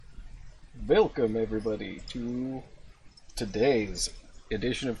Welcome, everybody, to today's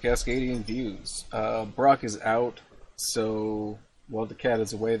edition of Cascadian Views. Brock is out, so while the cat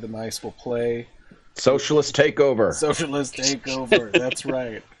is away, the mice will play. Socialist takeover. Socialist takeover, that's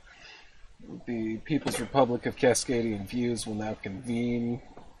right. The People's Republic of Cascadian Views will now convene,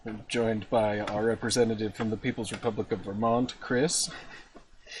 joined by our representative from the People's Republic of Vermont, Chris.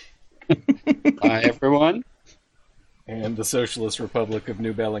 Hi, everyone. And the Socialist Republic of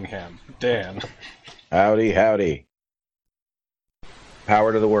New Bellingham, Dan. Howdy, howdy.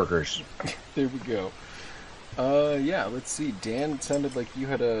 Power to the workers. There we go. Yeah, let's see. Dan, it sounded like you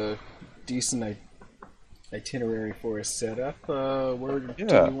had a decent itinerary for us set up. Where do you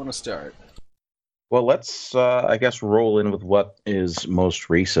want to start? Well, let's, I guess, roll in with what is most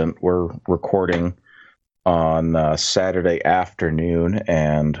recent. We're recording on Saturday afternoon,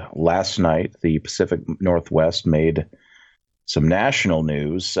 and last night the Pacific Northwest made some national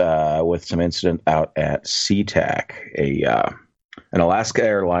news with some incident out at SeaTac. An Alaska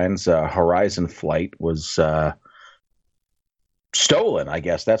Airlines Horizon flight was stolen, I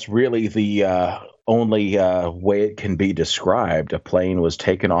guess. That's really the only way it can be described. A plane was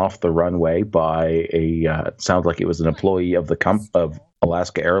taken off the runway by it sounds like it was an employee of of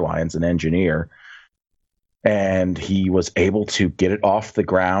Alaska Airlines, an engineer. And he was able to get it off the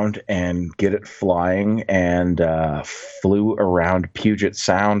ground and get it flying, and flew around Puget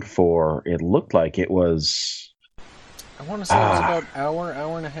Sound for, it looked like it was... I want to say it was about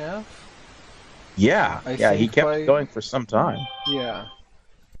hour and a half. Yeah, he kept going for some time. Yeah.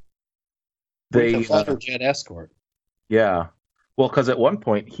 They jet escort. Yeah. Well, because at one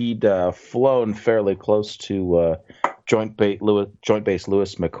point he'd flown fairly close to Joint Base Lewis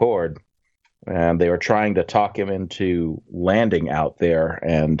McChord, and they were trying to talk him into landing out there,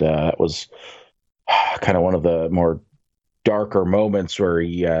 and it was kind of one of the more darker moments where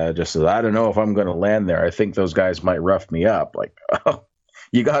he just says, I don't know if I'm going to land there. I think those guys might rough me up. Like, oh,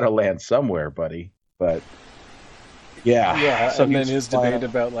 you got to land somewhere, buddy. But yeah. So and then his debate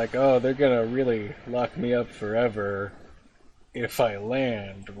about like, oh, they're going to really lock me up forever if I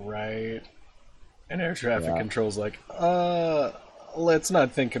land, right? And air traffic control's like, let's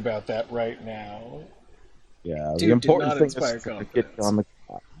not think about that right now. Yeah, Dude, the important thing is to get on the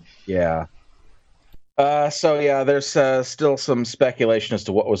clock. Yeah. There's still some speculation as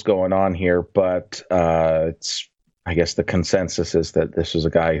to what was going on here, but I guess the consensus is that this was a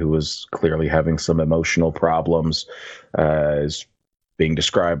guy who was clearly having some emotional problems, is being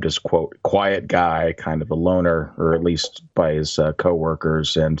described as, quote, quiet guy, kind of a loner, or at least by his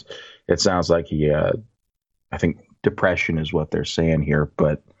coworkers, and it sounds like I think depression is what they're saying here,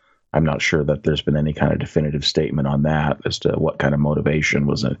 but I'm not sure that there's been any kind of definitive statement on that as to what kind of motivation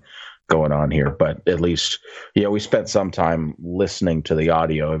was going on here. But at least, we spent some time listening to the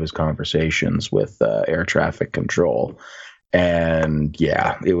audio of his conversations with air traffic control. And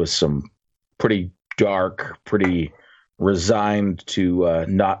it was some pretty dark, pretty resigned to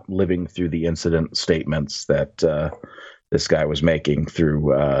not living through the incident statements that this guy was making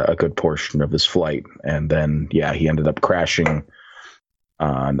through a good portion of his flight. And then, he ended up crashing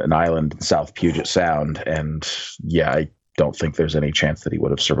on an island in South Puget Sound. And I don't think there's any chance that he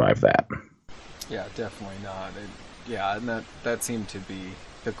would have survived that. Yeah, definitely not. And that seemed to be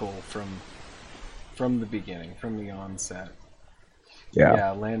the goal from the beginning, from the onset.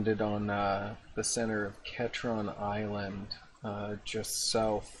 Yeah, landed on the center of Ketron Island, just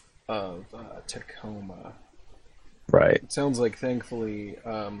south of Tacoma. Right. It sounds like, thankfully,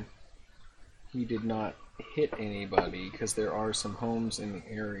 he did not hit anybody, because there are some homes in the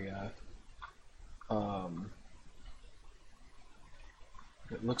area.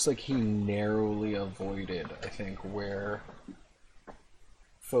 It looks like he narrowly avoided, I think, where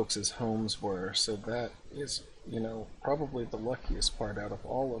folks' homes were, so that is, probably the luckiest part out of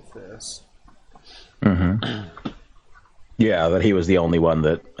all of this. Mm-hmm. Yeah, that he was the only one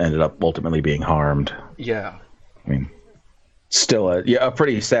that ended up ultimately being harmed. Yeah. I mean, still a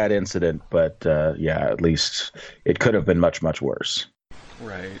pretty sad incident, but at least it could have been much, much worse.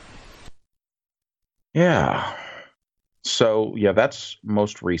 Right. Yeah. So, that's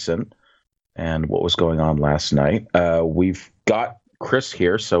most recent and what was going on last night. We've got Chris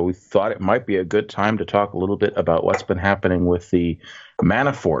here, so we thought it might be a good time to talk a little bit about what's been happening with the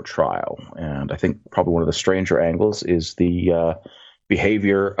Manafort trial. And I think probably one of the stranger angles is the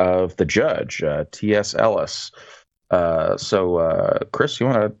behavior of the judge, T.S. Ellis. Chris, you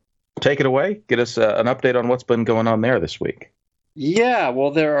want to take it away? Get us an update on what's been going on there this week. Yeah,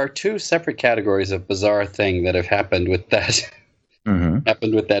 well, there are two separate categories of bizarre thing that have happened with that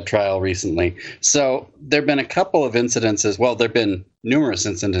happened with that trial recently. So there have been a couple of incidences. Well, there have been numerous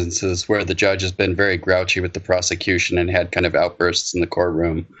incidences where the judge has been very grouchy with the prosecution and had kind of outbursts in the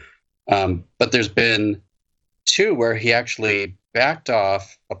courtroom. But there's been 2 where he actually backed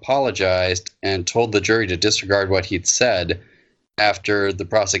off, apologized, and told the jury to disregard what he'd said after the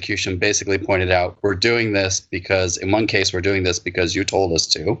prosecution basically pointed out, we're doing this because, in one case, we're doing this because you told us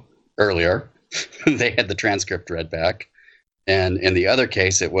to earlier. They had the transcript read back. And in the other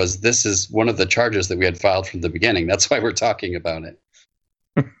case, it was, this is one of the charges that we had filed from the beginning. That's why we're talking about it.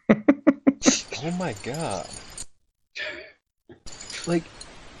 Oh my god. Like,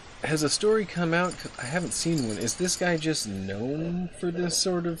 has a story come out? 'Cause I haven't seen one. Is this guy just known for this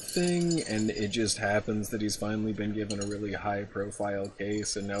sort of thing, and it just happens that he's finally been given a really high-profile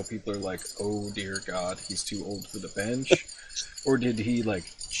case, and now people are like, oh dear god, he's too old for the bench? Or did he, like,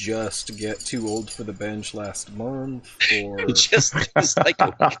 just get too old for the bench last month? Or just like a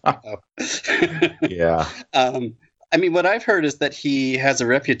week ago. Yeah. I mean, what I've heard is that he has a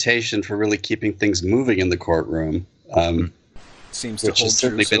reputation for really keeping things moving in the courtroom. Seems to which hold has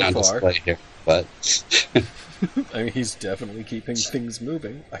certainly true been so on far. display here. But I mean, he's definitely keeping things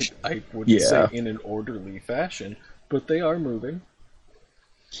moving. I wouldn't say in an orderly fashion, but they are moving.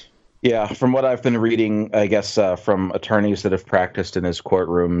 Yeah, from what I've been reading, I guess from attorneys that have practiced in his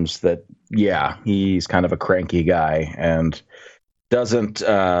courtrooms, that he's kind of a cranky guy and doesn't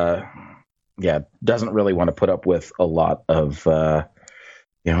really want to put up with a lot of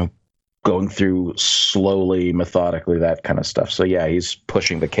going through slowly, methodically, that kind of stuff. So yeah, he's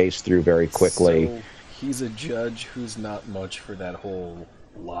pushing the case through very quickly. So he's a judge who's not much for that whole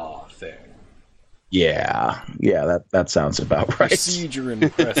law thing. Yeah, that sounds about right. Procedure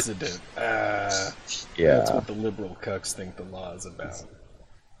and precedent. That's what the liberal cucks think the law is about.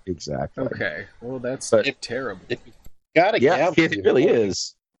 Exactly. Okay, well that's terrible. It really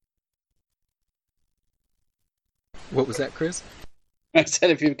is. What was that, Chris? I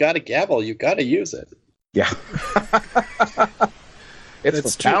said, if you've got a gavel, you've got to use it. Yeah.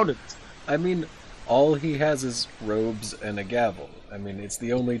 That's true. I mean, all he has is robes and a gavel. I mean, it's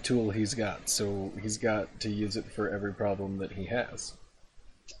the only tool he's got, so he's got to use it for every problem that he has.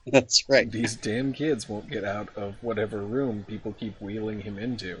 That's right. These damn kids won't get out of whatever room people keep wheeling him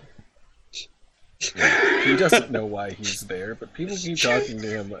into. He doesn't know why he's there, but people keep talking to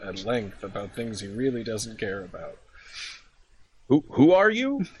him at length about things he really doesn't care about. Who are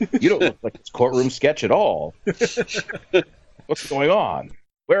you? You don't look like this courtroom sketch at all. What's going on?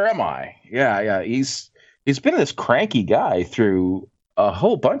 Where am I? Yeah. He's been this cranky guy through a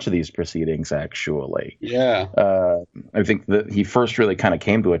whole bunch of these proceedings, actually. Yeah. I think that he first really kind of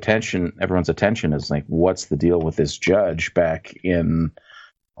came to everyone's attention as like, what's the deal with this judge back in,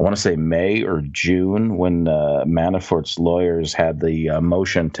 I want to say May or June, when Manafort's lawyers had the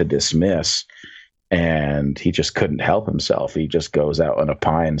motion to dismiss. And he just couldn't help himself. He just goes out and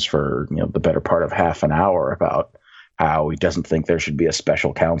opines for the better part of half an hour about how he doesn't think there should be a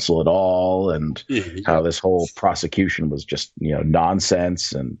special counsel at all, and how this whole prosecution was just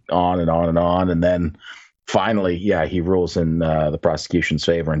nonsense, and on and on and on. And then finally, he rules in the prosecution's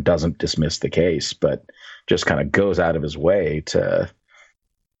favor and doesn't dismiss the case, but just kind of goes out of his way to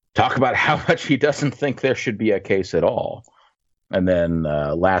talk about how much he doesn't think there should be a case at all. And then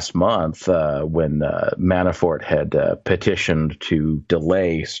last month, when Manafort had petitioned to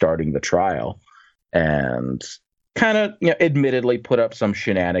delay starting the trial, and kind of admittedly put up some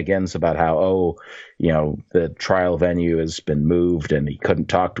shenanigans about how the trial venue has been moved and he couldn't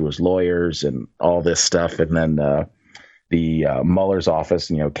talk to his lawyers and all this stuff, and then the Mueller's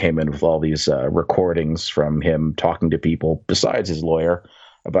office came in with all these recordings from him talking to people besides his lawyer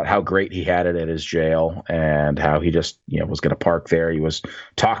about how great he had it at his jail and how he just, was going to park there. He was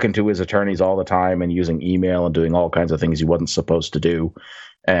talking to his attorneys all the time and using email and doing all kinds of things he wasn't supposed to do.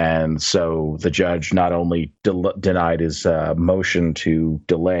 And so the judge not only denied his motion to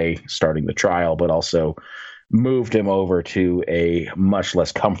delay starting the trial, but also moved him over to a much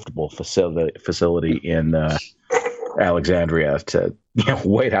less comfortable facility in Alexandria to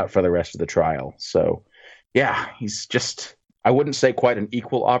wait out for the rest of the trial. So, he's just, I wouldn't say quite an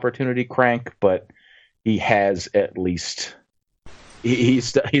equal opportunity crank, but he has at least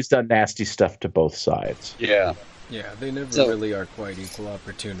he's done nasty stuff to both sides. Yeah, they never really are quite equal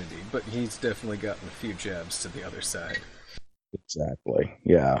opportunity, but he's definitely gotten a few jabs to the other side. Exactly.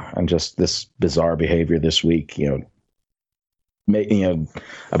 Yeah, and just this bizarre behavior this week,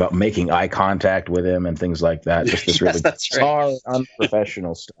 about making eye contact with him and things like that. Just this really bizarre,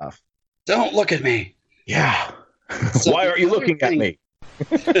 unprofessional stuff. Don't look at me. Yeah. So why aren't you looking at me?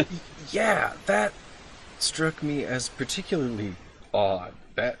 Yeah, that struck me as particularly odd.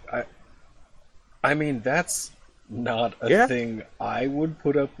 I mean, that's not a thing I would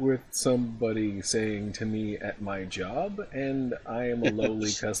put up with somebody saying to me at my job, and I am a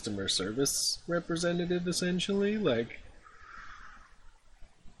lowly customer service representative, essentially. Like,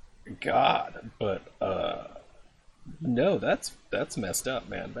 God, but no, that's messed up,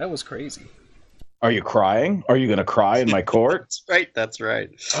 man. That was crazy. Are you crying? Are you going to cry in my court? That's right.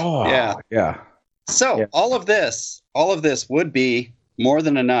 Oh, yeah. So all of this would be more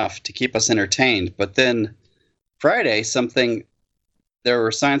than enough to keep us entertained. But then Friday, there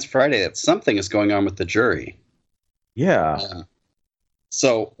were signs Friday that something is going on with the jury. Yeah.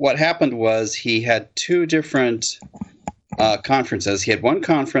 So what happened was he had two different conferences. He had one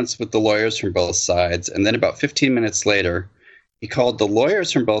conference with the lawyers from both sides, and then about 15 minutes later, he called the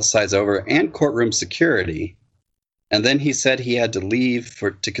lawyers from both sides over and courtroom security. And then he said he had to leave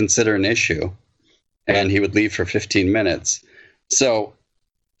to consider an issue, and he would leave for 15 minutes. So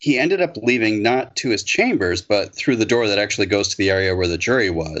he ended up leaving not to his chambers, but through the door that actually goes to the area where the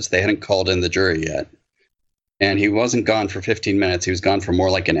jury was. They hadn't called in the jury yet. And he wasn't gone for 15 minutes. He was gone for more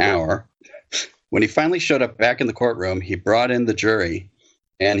like an hour. When he finally showed up back in the courtroom, he brought in the jury,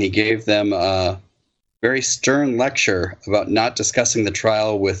 and he gave them a very stern lecture about not discussing the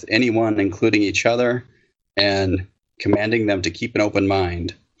trial with anyone, including each other, and commanding them to keep an open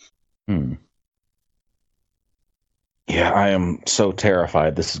mind. Yeah, I am so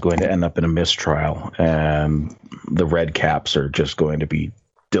terrified this is going to end up in a mistrial, and the Red Caps are just going to be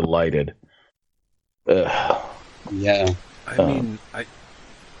delighted. Yeah. I mean,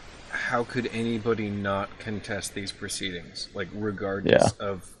 how could anybody not contest these proceedings? Like, regardless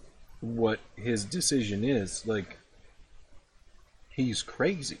of what his decision is, like, he's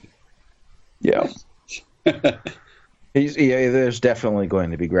crazy. Yeah. There's definitely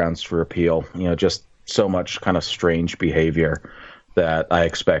going to be grounds for appeal. Just so much kind of strange behavior that I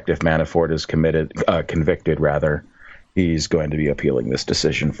expect if Manafort is convicted, he's going to be appealing this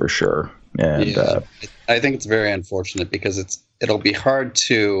decision for sure. And I think it's very unfortunate because it'll be hard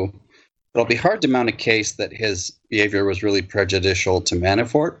to mount a case that his behavior was really prejudicial to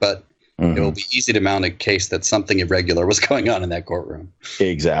Manafort, but it will be easy to mount a case that something irregular was going on in that courtroom.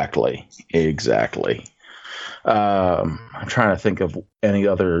 Exactly. I'm trying to think of any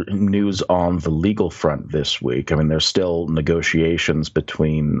other news on the legal front this week. I mean, there's still negotiations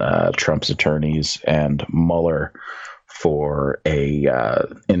between Trump's attorneys and Mueller for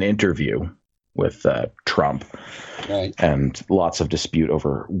an interview with Trump, right? And lots of dispute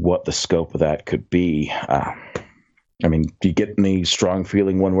over what the scope of that could be. I mean, do you get any strong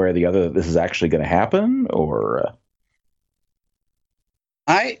feeling one way or the other that this is actually going to happen, or?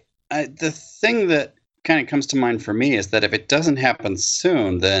 The thing that kind of comes to mind for me is that if it doesn't happen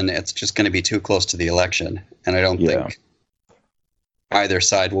soon, then it's just going to be too close to the election, and I don't think either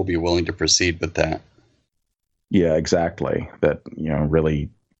side will be willing to proceed with that. Yeah, exactly. That, really,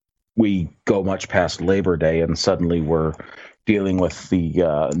 we go much past Labor Day, and suddenly we're dealing with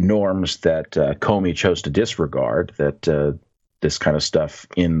the norms that Comey chose to disregard, that this kind of stuff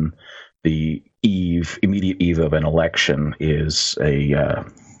in the immediate eve of an election is a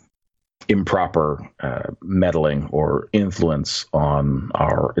improper meddling or influence on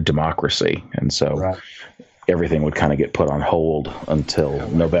our democracy. And so everything would kind of get put on hold until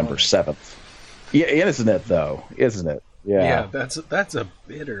November 7th. Yeah, isn't it, though? Isn't it? Yeah, that's a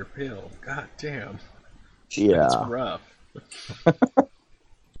bitter pill. God damn. Yeah. That's rough.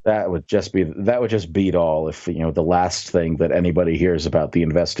 That would just beat all if the last thing that anybody hears about the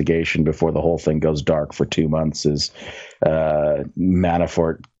investigation before the whole thing goes dark for 2 months is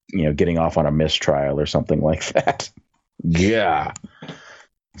Manafort getting off on a mistrial or something like that. Yeah.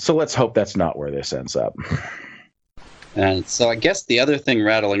 So let's hope that's not where this ends up. And so I guess the other thing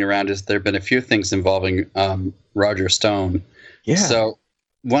rattling around is there have been a few things involving Roger Stone. Yeah. So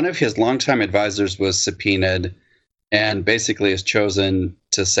one of his longtime advisors was subpoenaed and basically has chosen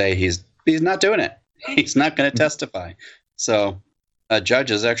to say he's not doing it. He's not going to testify. So a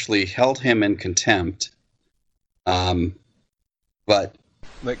judge has actually held him in contempt. But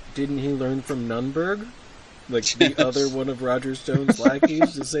like, didn't he learn from Nunberg? Like the other one of Roger Stone's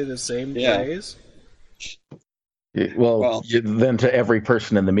lackeys to say the same phrase? Well, then to every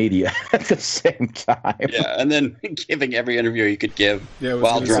person in the media at the same time. Yeah, and then giving every interview you could give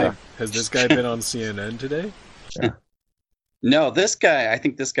while drunk. Has this guy been on CNN today? Yeah. No, I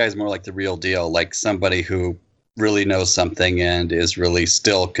think this guy's more like the real deal, like somebody who really knows something and is really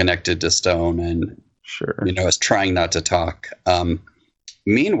still connected to Stone and is trying not to talk.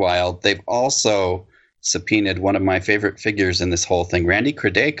 Meanwhile, they've also subpoenaed one of my favorite figures in this whole thing, Randy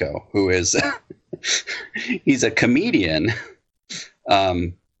Credico, who is he's a comedian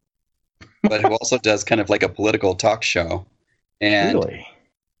but who also does kind of like a political talk show. And Really?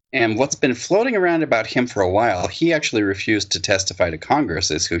 and what's been floating around about him for a while, he actually refused to testify to Congress,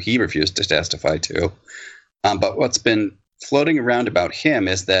 is who he refused to testify to. But what's been floating around about him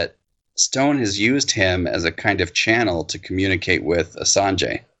is that Stone has used him as a kind of channel to communicate with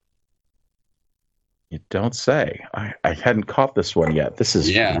Assange. You don't say. I hadn't caught this one yet. This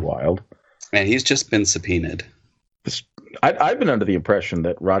is pretty wild. And he's just been subpoenaed. I've been under the impression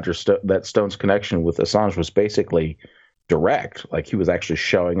that that Stone's connection with Assange was basically direct. Like he was actually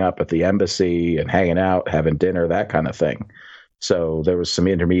showing up at the embassy and hanging out, having dinner, that kind of thing. So there was some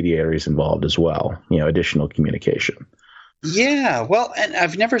intermediaries involved as well, additional communication. Yeah, well, and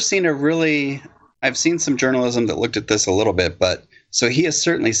I've never seen I've seen some journalism that looked at this a little bit, but so he has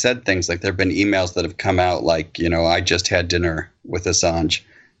certainly said things like there have been emails that have come out like, I just had dinner with Assange.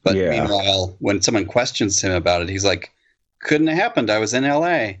 But meanwhile, when someone questions him about it, he's like, couldn't have happened. I was in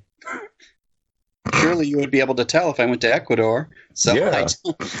LA. Surely you would be able to tell if I went to Ecuador. So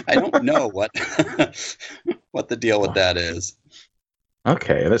I don't know what what the deal with that is.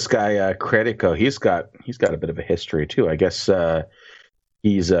 Okay, this guy Credico, he's got a bit of a history too. I guess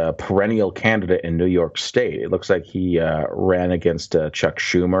he's a perennial candidate in New York State. It looks like he ran against Chuck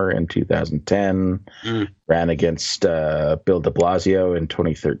Schumer in 2010, ran against Bill de Blasio in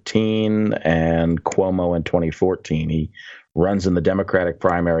 2013, and Cuomo in 2014. He runs in the Democratic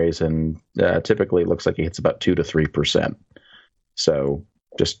primaries, and typically it looks like he hits about 2 to 3%. So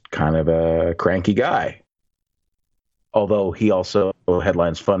just kind of a cranky guy. Although he also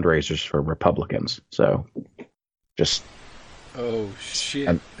headlines fundraisers for Republicans. So just... Oh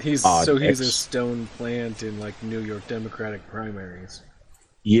shit! He's a Stone plant in like New York Democratic primaries.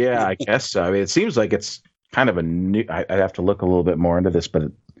 Yeah, I guess so. I mean, it seems like it's kind of a new. I'd have to look a little bit more into this, but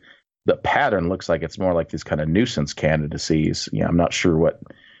the pattern looks like it's more like these kind of nuisance candidacies. I'm not sure what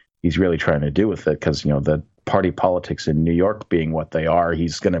he's really trying to do with it because the party politics in New York being what they are,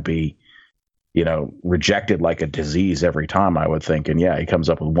 he's going to be rejected like a disease every time, I would think. And he comes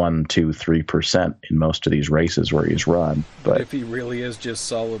up with 1, 2, 3% in most of these races where he's run. But if he really is just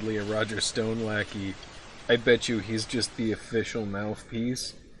solidly a Roger Stone lackey, I bet you he's just the official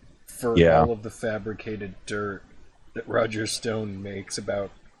mouthpiece for all of the fabricated dirt that Roger Stone makes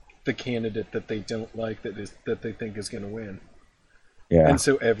about the candidate that they don't like that they think is going to win. Yeah. And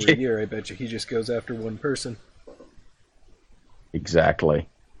so every year, I bet you he just goes after one person. Exactly.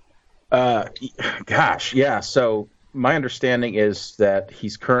 So my understanding is that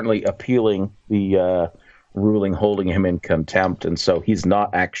he's currently appealing the ruling holding him in contempt, and so he's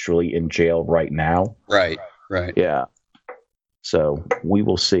not actually in jail right now. Right. Yeah. So we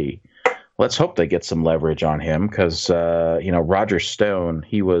will see. Let's hope they get some leverage on him because, Roger Stone,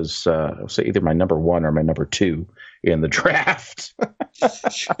 he was, say either my number 1 or my number 2 in the draft.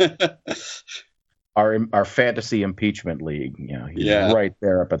 Our fantasy impeachment league, he's right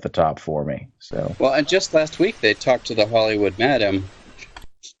there up at the top for me. So well, and just last week they talked to the Hollywood Madam,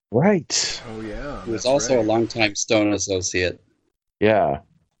 right? Oh yeah, who was also a longtime Stone associate. Yeah,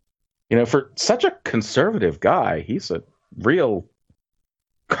 for such a conservative guy, he's a real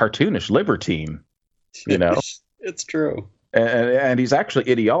cartoonish libertine. It's true, and he's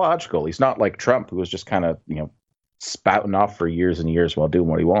actually ideological. He's not like Trump, who was just kind of spouting off for years and years while doing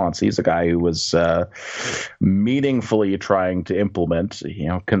what he wants. He's a guy who was meaningfully trying to implement,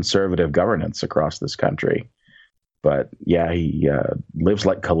 conservative governance across this country. But he lives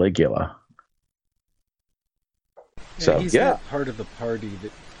like Caligula. So he's that part of the party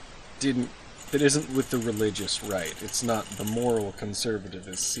that isn't with the religious right. It's not the moral conservative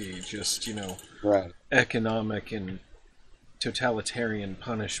as see, just economic and totalitarian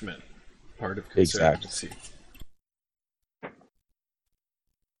punishment part of conservatism. Exactly.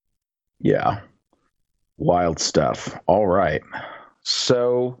 Yeah. Wild stuff. All right.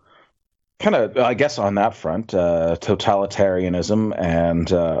 So kind of, I guess on that front, totalitarianism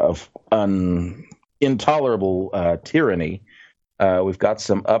and of intolerable tyranny, we've got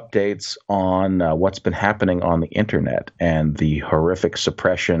some updates on what's been happening on the internet and the horrific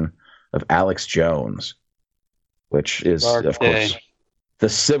suppression of Alex Jones, which is, of course, the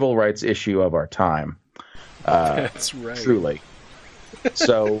civil rights issue of our time. That's right. Truly.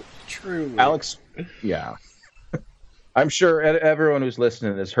 So... Truly. Alex, I'm sure everyone who's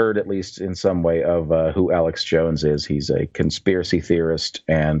listening has heard at least in some way of who Alex Jones is. He's a conspiracy theorist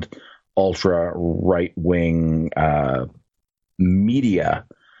and ultra right-wing media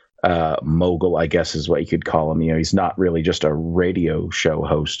mogul, I guess is what you could call him. He's not really just a radio show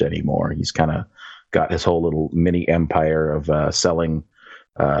host anymore. He's kind of got his whole little mini empire of selling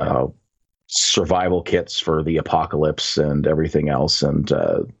survival kits for the apocalypse and everything else, and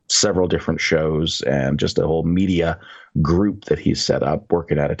several different shows, and just a whole media group that he's set up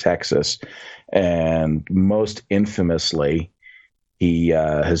working out of Texas. And most infamously, he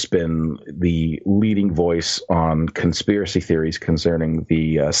has been the leading voice on conspiracy theories concerning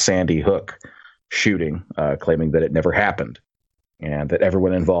the Sandy Hook shooting, claiming that it never happened and that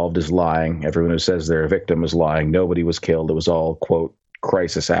everyone involved is lying. Everyone who says they're a victim is lying. Nobody was killed. It was all, quote,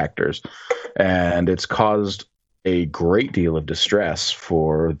 crisis actors. And it's caused a great deal of distress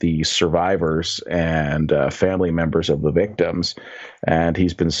for the survivors and family members of the victims. And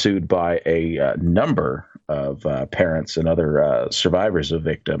he's been sued by a number of parents and other survivors of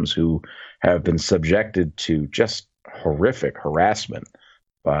victims who have been subjected to just horrific harassment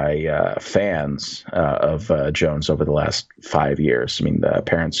by fans of Jones over the last 5 years. I mean, the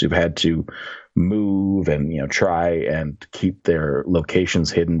parents who've had to move and try and keep their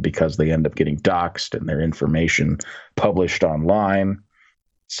locations hidden because they end up getting doxxed and their information published online.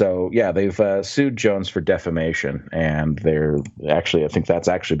 So yeah, they've sued Jones for defamation, and they're actually, I think that's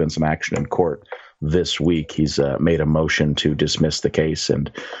actually been some action in court this week. He's made a motion to dismiss the case, and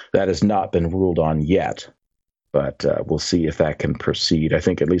that has not been ruled on yet. But we'll see if that can proceed. I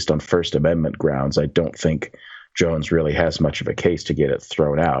think at least on First Amendment grounds, I don't think Jones really has much of a case to get it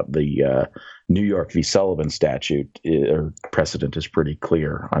thrown out. The New York v. Sullivan statute or precedent is pretty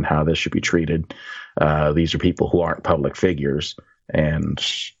clear on how this should be treated. These are people who aren't public figures, and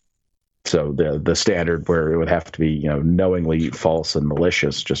so the standard where it would have to be knowingly false and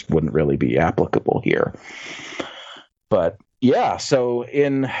malicious just wouldn't really be applicable here. But yeah, so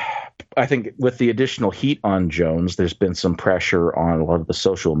I think with the additional heat on Jones, there's been some pressure on a lot of the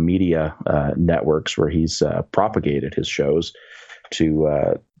social media networks where he's propagated his shows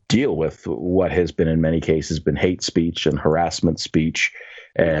to deal with what has been, in many cases, been hate speech and harassment speech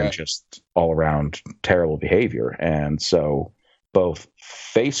and just all around terrible behavior. And so both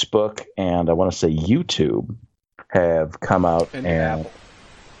Facebook and I want to say YouTube have come out and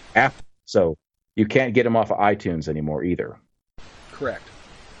Apple. So you can't get them off of iTunes anymore either. Correct.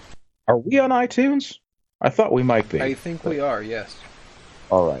 Are we on iTunes? I thought we might be. I think we are, yes.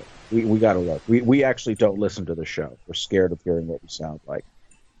 All right. We got to look. We actually don't listen to the show. We're scared of hearing what we sound like.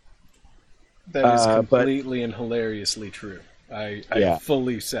 That is completely and hilariously true. I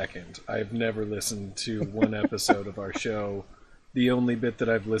fully second. I've never listened to one episode of our show. The only bit that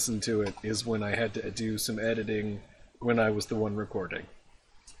I've listened to it is when I had to do some editing when I was the one recording.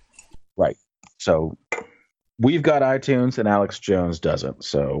 Right. So we've got iTunes and Alex Jones doesn't.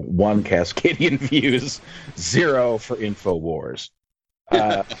 So 1 Cascadian views, 0 for InfoWars.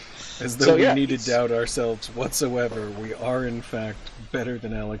 As though we need to doubt ourselves whatsoever, we are in fact better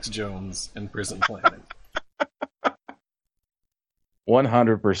than Alex Jones and Prison Planet.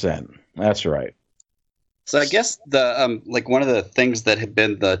 100%. That's right. So I guess the one of the things that had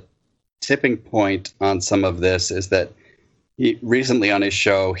been the tipping point on some of this is that he recently on his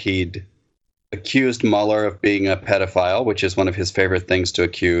show he'd accused Mueller of being a pedophile, which is one of his favorite things to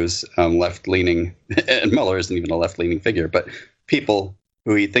accuse left-leaning, and Mueller isn't even a left-leaning figure, but people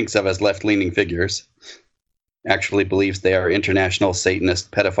who he thinks of as left-leaning figures actually believes they are international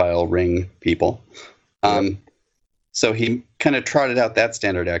Satanist pedophile ring people. So he kind of trotted out that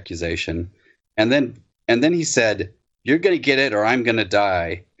standard accusation, and then he said, "You're going to get it or I'm going to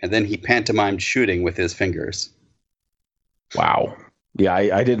die," and then he pantomimed shooting with his fingers. Wow. Yeah,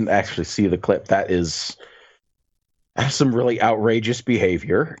 I didn't actually see the clip. That's some really outrageous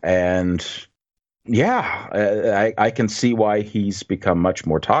behavior. And yeah, I can see why he's become much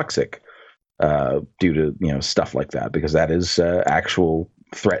more toxic due to, stuff like that, because that is actual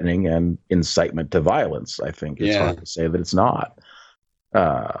threatening and incitement to violence. I think it's hard to say that it's not.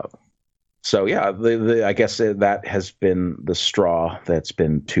 So yeah, I guess that has been the straw that's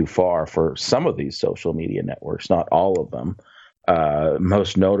been too far for some of these social media networks, not all of them.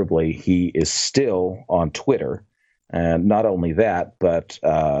 Most notably, he is still on Twitter. And not only that, but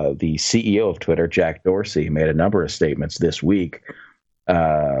the CEO of Twitter, Jack Dorsey, made a number of statements this week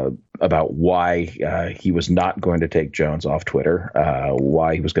about why he was not going to take Jones off Twitter,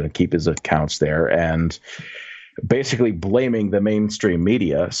 why he was going to keep his accounts there, and basically blaming the mainstream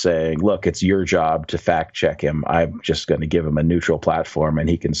media, saying, look, it's your job to fact check him. I'm just going to give him a neutral platform and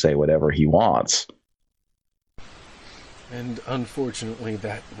he can say whatever he wants. And unfortunately,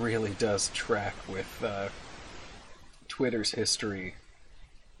 that really does track with Twitter's history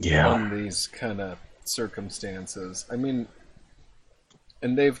on these kind of circumstances. I mean,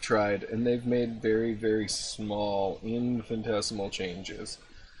 and they've tried, and they've made very, very small, infinitesimal changes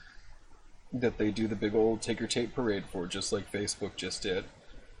that they do the big old ticker tape parade for, just like Facebook just did.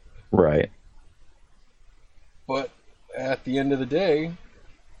 Right. But at the end of the day,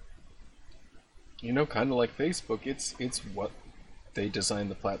 kind of like Facebook, it's what they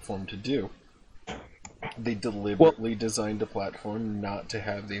designed the platform to do. They deliberately designed a platform not to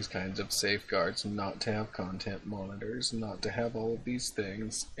have these kinds of safeguards, not to have content monitors, not to have all of these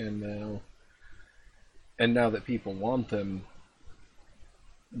things, and now that people want them,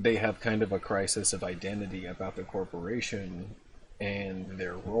 they have kind of a crisis of identity about the corporation and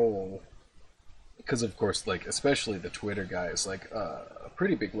their role. Because, of course, like, especially the Twitter guy is, like, a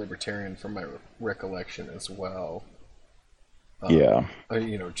pretty big libertarian from my recollection as well.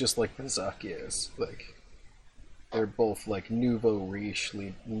 Just like the Zuck is. Like, they're both, like, nouveau riche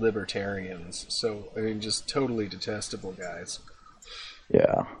libertarians. So, I mean, just totally detestable guys.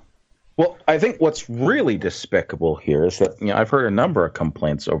 Yeah. Well, I think what's really despicable here is that, I've heard a number of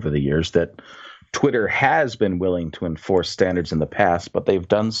complaints over the years that Twitter has been willing to enforce standards in the past, but they've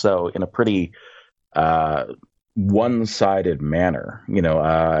done so in a pretty one-sided manner.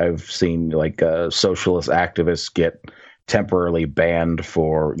 I've seen like socialist activists get temporarily banned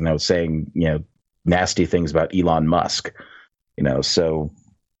for saying nasty things about Elon Musk. So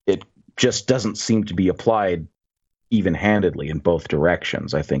it just doesn't seem to be applied even-handedly in both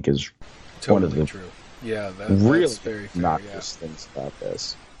directions. I think is totally one of the true. Yeah, that's really very fair, obnoxious things about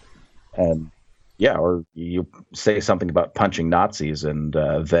this. And yeah, or you say something about punching Nazis, and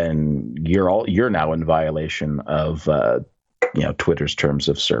then you're now in violation of Twitter's terms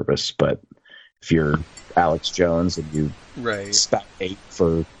of service. But if you're Alex Jones and you spout hate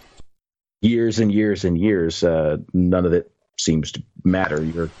for years and years and years, none of it seems to matter.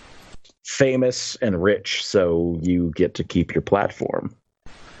 You're famous and rich, so you get to keep your platform.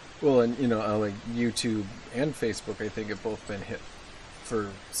 Well, and like YouTube and Facebook, I think have both been hit for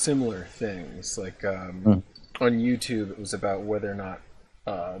similar things. Like on YouTube, it was about whether or not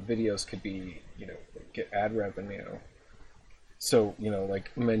videos could be, get ad revenue. So,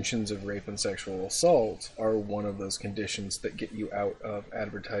 like mentions of rape and sexual assault are one of those conditions that get you out of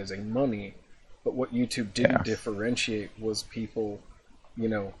advertising money. But what YouTube didn't differentiate was people,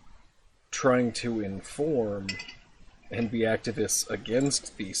 trying to inform and be activists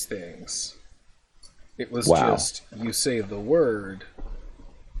against these things. It was just, you say the word,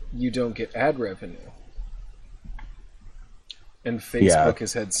 you don't get ad revenue. And Facebook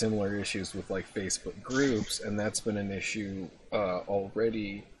has had similar issues with like Facebook groups, and that's been an issue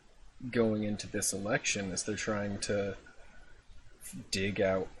already going into this election as they're trying to dig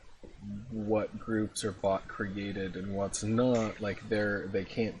out what groups are bot created and what's not. Like they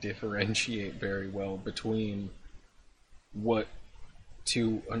can't differentiate very well between what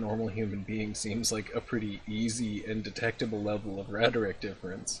to a normal human being seems like a pretty easy and detectable level of rhetoric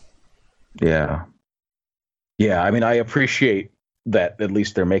difference. Yeah. Yeah, I mean, I appreciate that at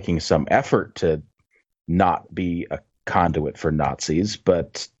least they're making some effort to not be a conduit for Nazis,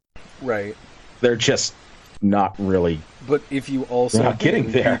 but they're just not really. But if you also get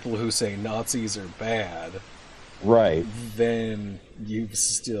people who say Nazis are bad, then you've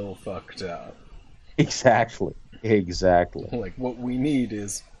still fucked up. Exactly. Like, what we need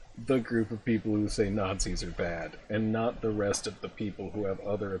is the group of people who say Nazis are bad, and not the rest of the people who have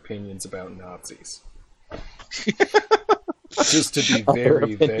other opinions about Nazis. Just to be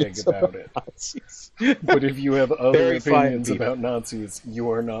very vague about it. But if you have other opinions about Nazis, you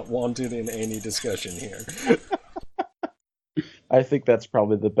are not wanted in any discussion here. I think that's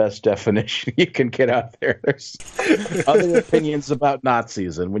probably the best definition you can get out there. There's other opinions about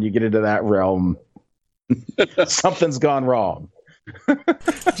Nazis, and when you get into that realm, something's gone wrong.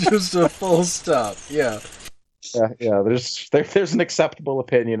 Just a full stop. Yeah. Yeah. There's an acceptable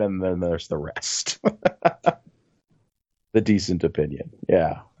opinion, and then there's the rest. The decent opinion.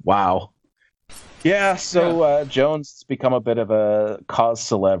 Yeah. Wow. Yeah. So Jones has become a bit of a cause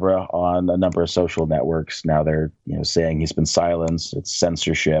célèbre on a number of social networks. Now they're saying he's been silenced. It's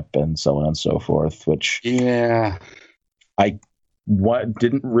censorship and so on and so forth. Which I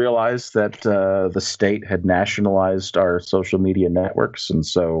didn't realize that the state had nationalized our social media networks, and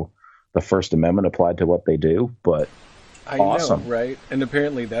so the First Amendment applied to what they do. But I know, right? And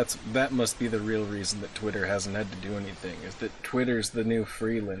apparently that must be the real reason that Twitter hasn't had to do anything, is that Twitter's the new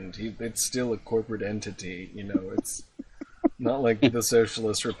Freeland. It's still a corporate entity, It's not like the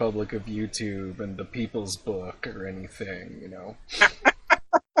Socialist Republic of YouTube and the People's Book or anything,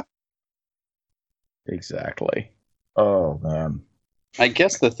 Exactly. Oh, man. I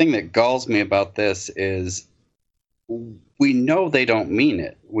guess the thing that galls me about this is we know they don't mean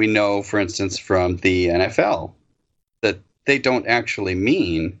it. We know, for instance, from the NFL, that they don't actually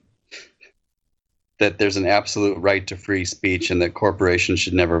mean that there's an absolute right to free speech and that corporations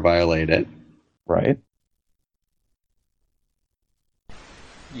should never violate it. Right.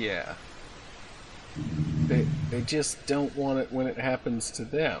 Yeah. They just don't want it when it happens to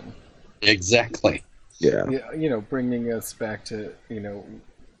them. Exactly. Yeah. Bringing us back to,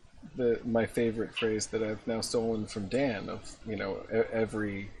 my favorite phrase that I've now stolen from Dan of,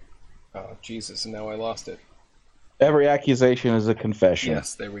 every, oh, Jesus, and now I lost it. Every accusation is a confession.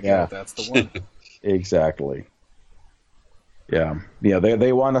 Yes, there we go. That's the one. Exactly. Yeah.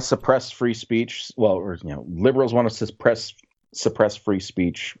 They want to suppress free speech. Well, liberals want to suppress free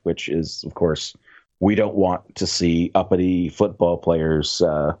speech, which is, of course, we don't want to see uppity football players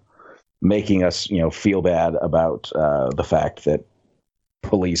making us, feel bad about the fact that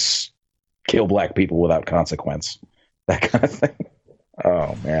police kill black people without consequence. That kind of thing.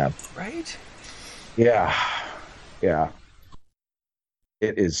 Oh, man. Right? Yeah. Yeah.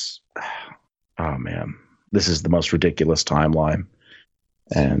 It is. Oh, man. This is the most ridiculous timeline.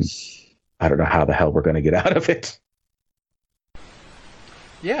 And I don't know how the hell we're going to get out of it.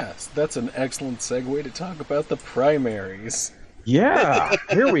 Yes, that's an excellent segue to talk about the primaries. Yeah,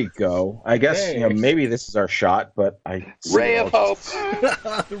 here we go. I guess maybe this is our shot, but Ray of hope.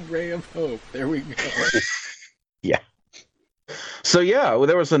 Ray of hope. There we go. Yeah. So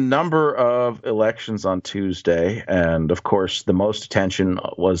there was a number of elections on Tuesday, and of course, the most attention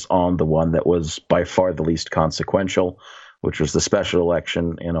was on the one that was by far the least consequential, which was the special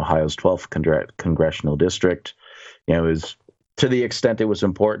election in Ohio's 12th congressional district. It was, to the extent it was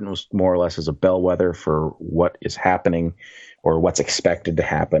important, it was more or less as a bellwether for what is happening or what's expected to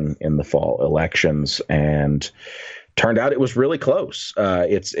happen in the fall elections. And turned out it was really close.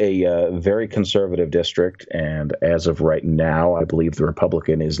 It's a very conservative district. And as of right now, I believe the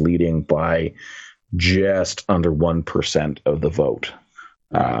Republican is leading by just under 1% of the vote.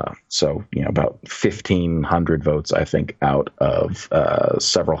 So, about 1,500 votes, I think, out of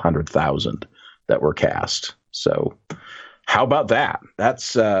several 100,000 that were cast. So how about that?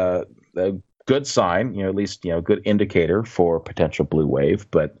 That's a good sign, at least, good indicator for potential blue wave.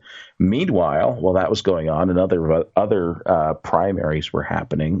 But meanwhile, while that was going on and other primaries were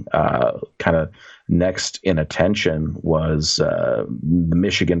happening, kind of next in attention was the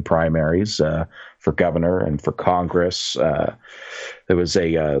Michigan primaries for governor and for Congress. There was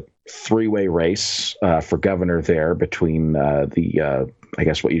a three-way race for governor there between I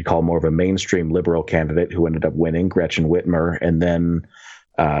guess what you'd call more of a mainstream liberal candidate who ended up winning, Gretchen Whitmer, and then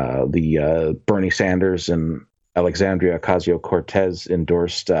the Bernie Sanders and Alexandria Ocasio-Cortez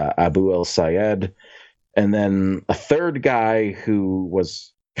endorsed Abu el-Sayed. And then a third guy who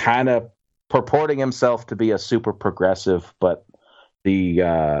was kind of purporting himself to be a super progressive, but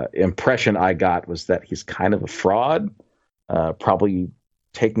the impression I got was that he's kind of a fraud, probably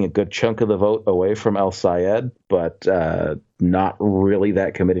taking a good chunk of the vote away from el-Sayed, but not really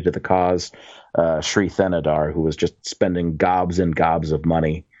that committed to the cause. Sri Thenadar, who was just spending gobs and gobs of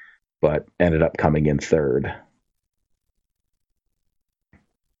money, but ended up coming in third.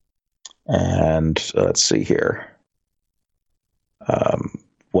 And let's see here.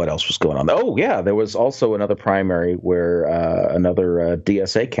 What else was going on? Oh, yeah, there was also another primary where another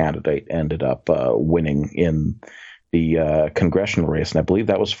DSA candidate ended up winning in the congressional race, and I believe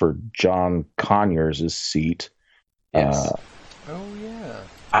that was for John Conyers' seat. Yes. Oh, yeah.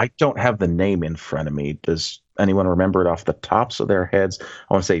 I don't have the name in front of me. Does anyone remember it off the tops of their heads?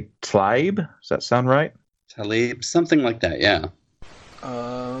 I want to say Tlaib. Does that sound right? Tlaib, something like that, yeah.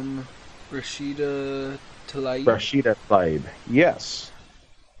 Rashida Tlaib. Rashida Tlaib, yes.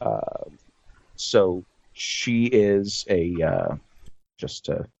 So she is just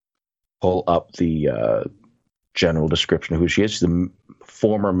to pull up the general description of who she is. She's a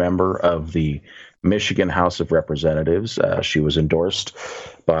former member of the Michigan House of Representatives. She was endorsed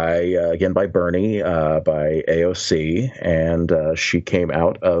by Bernie, by AOC, and she came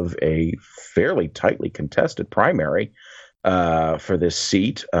out of a fairly tightly contested primary for this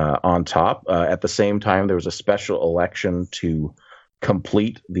seat on top. At the same time, there was a special election to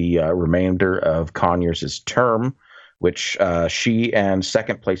complete the remainder of Conyers' term, which she and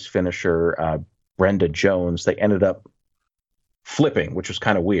second place finisher Brenda Jones, they ended up flipping, which was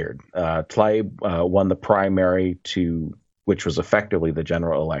kind of weird. Tlaib won the primary which was effectively the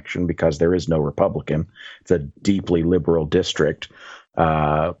general election because there is no Republican. It's a deeply liberal district.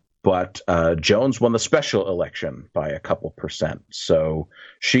 But Jones won the special election by a couple percent. So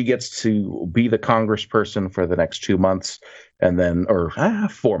she gets to be the congressperson for the next 2 months, and then, or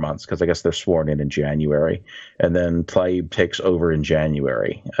 4 months, because I guess they're sworn in January. And then Tlaib takes over in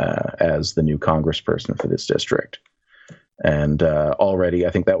January as the new congressperson for this district. And already, I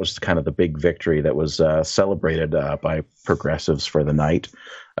think that was kind of the big victory that was celebrated by progressives for the night.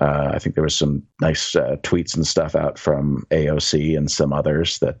 I think there was some nice tweets and stuff out from AOC and some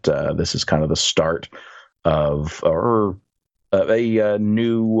others that this is kind of the start of a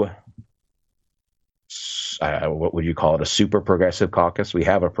new, what would you call it, a super progressive caucus? We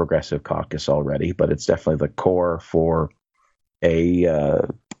have a progressive caucus already, but it's definitely the core for a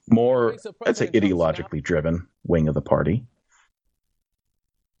more, I'd say, ideologically driven wing of the party.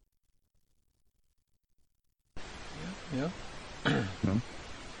 Yeah.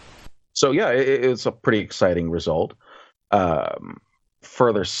 So yeah, it's a pretty exciting result.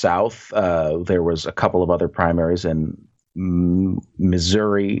 Further south, there was a couple of other primaries in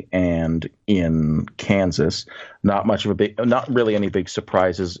Missouri and in Kansas. Not really any big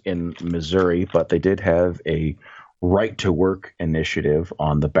surprises in Missouri, but they did have a right to work initiative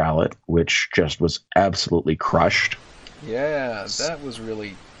on the ballot, which just was absolutely crushed. Yeah, that was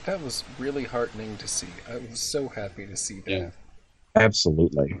really heartening to see. I was so happy to see that. Yeah.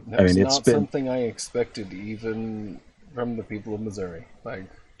 Absolutely. That's not something I expected, even from the people of Missouri.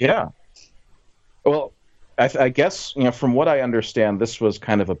 Yeah. Well, I guess, from what I understand, this was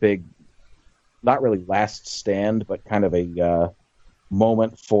kind of a big, not really last stand, but kind of a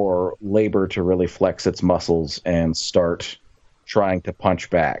moment for labor to really flex its muscles and start trying to punch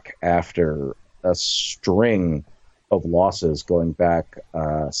back after a string of losses going back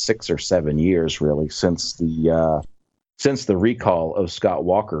 6 or 7 years, really, since the recall of Scott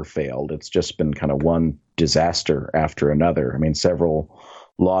Walker failed. It's just been kind of one disaster after another. I mean, several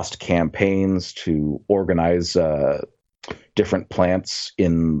lost campaigns to organize different plants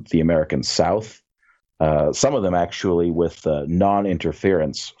in the American South. Some of them actually with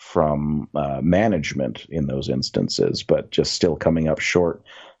non-interference from management in those instances, but just still coming up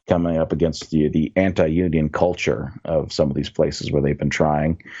against the anti-union culture of some of these places where they've been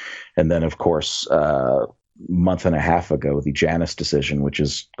trying. And then, of course, month and a half ago, the Janus decision, which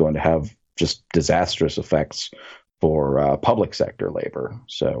is going to have just disastrous effects for public sector labor.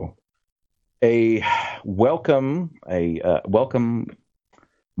 So a welcome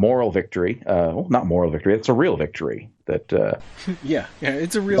moral victory. Not moral victory. It's a real victory. That yeah,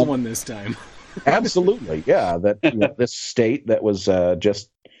 it's a real one this time. Absolutely, yeah. That this state that was just,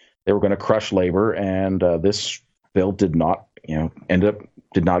 they were going to crush labor, and this bill did not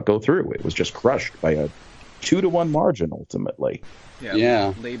did not go through. It was just crushed by a 2-to-1 margin ultimately.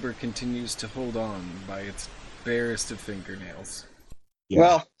 Yeah. Labor continues to hold on by its barest of fingernails. Yeah.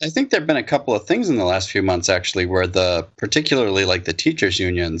 Well, I think there have been a couple of things in the last few months, actually, where particularly like the teachers'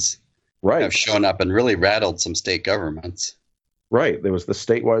 unions have shown up and really rattled some state governments. Right. There was the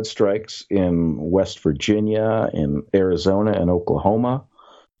statewide strikes in West Virginia, in Arizona, and Oklahoma.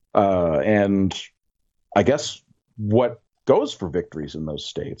 And I guess what goes for victories in those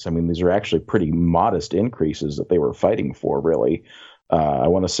states, I mean, these are actually pretty modest increases that they were fighting for, really. I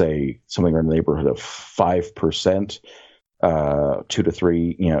want to say something in the neighborhood of 5%, 2 to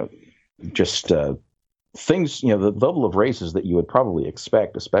 3, just things, the level of raises that you would probably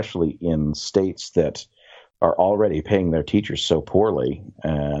expect, especially in states that are already paying their teachers so poorly,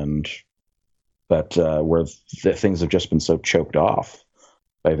 but where things have just been so choked off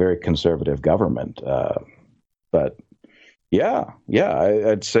by a very conservative government. But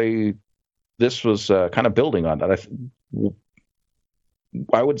I'd say this was kind of building on that.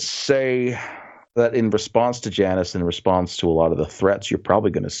 I would say that in response to Janus, in response to a lot of the threats, you're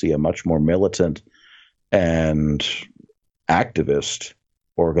probably going to see a much more militant and activist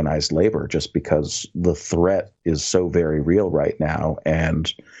organized labor, just because the threat is so very real right now.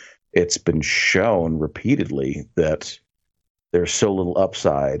 And it's been shown repeatedly that there's so little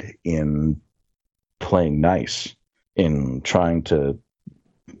upside in playing nice, in trying to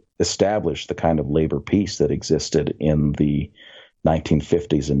establish the kind of labor peace that existed in the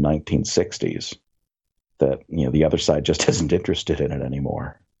 1950s and 1960s, that the other side just isn't interested in it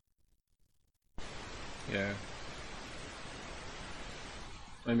anymore. Yeah.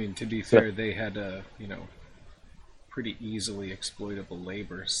 I mean, to be fair, they had a, pretty easily exploitable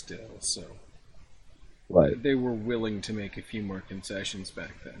labor still, so right. They were willing to make a few more concessions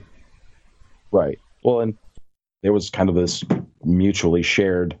back then. Right. Well, and there was kind of this mutually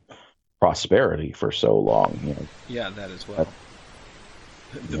shared prosperity for so long. Yeah, that as well.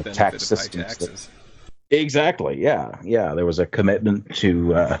 The benefit tax of high taxes. Exactly. Yeah. There was a commitment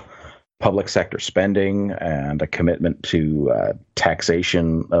to public sector spending and a commitment to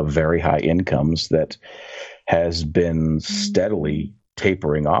taxation of very high incomes that has been steadily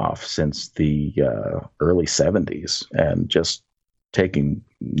tapering off since the early 70s, and just taking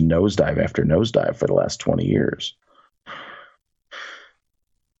nosedive after nosedive for the last 20 years.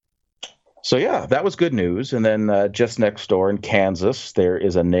 So yeah, that was good news. And then just next door in Kansas, there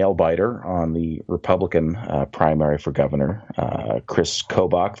is a nail biter on the Republican primary for governor. Chris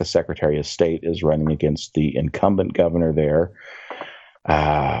Kobach, the Secretary of State, is running against the incumbent governor there.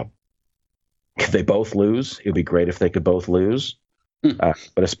 Could they both lose? It would be great if they could both lose. But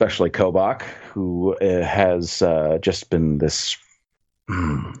especially Kobach, who has just been this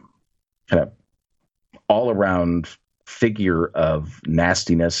kind of all-around figure of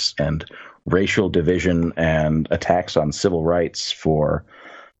nastiness and racial division and attacks on civil rights for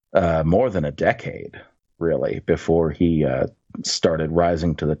more than a decade, really, before he started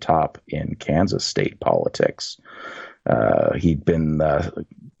rising to the top in Kansas state politics. He'd been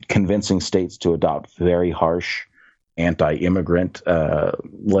convincing states to adopt very harsh anti-immigrant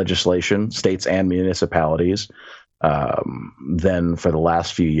legislation, states and municipalities. Then for the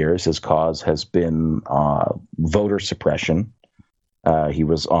last few years, his cause has been voter suppression. He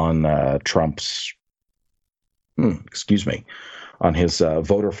was on Trump's, on his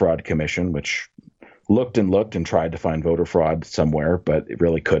voter fraud commission, which looked and tried to find voter fraud somewhere, but it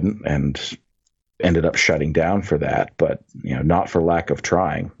really couldn't, and ended up shutting down for that. But not for lack of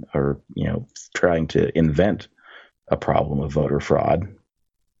trying, or trying to invent a problem of voter fraud.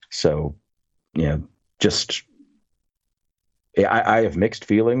 So, just I have mixed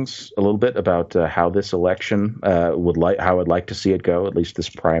feelings a little bit about how this election how I'd like to see it go, at least this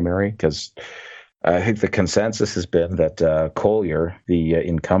primary, because I think the consensus has been that Collier, the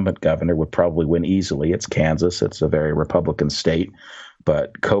incumbent governor, would probably win easily. It's Kansas. It's a very Republican state,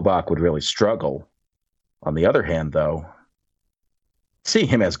 but Kobach would really struggle. On the other hand, though, seeing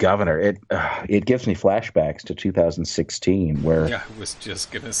him as governor, it gives me flashbacks to 2016, where... Yeah, I was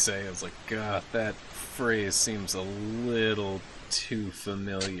just going to say, I was like, God, that phrase seems a little too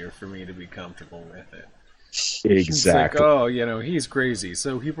familiar for me to be comfortable with it. Exactly. It's like, he's crazy,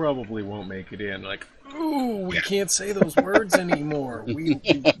 so he probably won't make it in. Like, ooh, we can't say those words anymore. We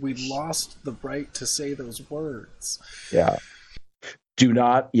lost the right to say those words. Yeah. Do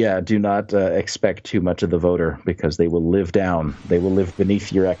not expect too much of the voter, because they will live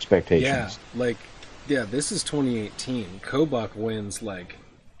beneath your expectations. This is 2018. Kobach wins like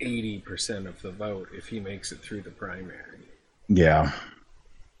 80% of the vote if he makes it through the primary. Yeah.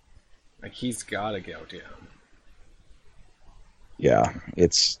 Like, he's got to go down. Yeah,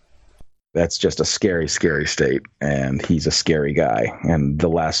 that's just a scary, scary state, and he's a scary guy. And the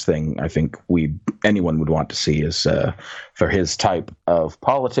last thing I think anyone would want to see is for his type of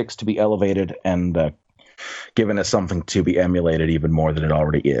politics to be elevated and given as something to be emulated even more than it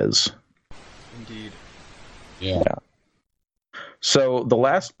already is. Indeed. Yeah. So the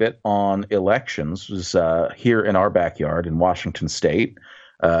last bit on elections was here in our backyard in Washington State.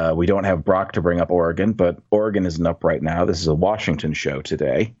 We don't have Brock to bring up Oregon, but Oregon isn't up right now. This is a Washington show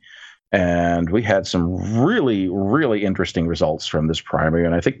today. And we had some really, really interesting results from this primary.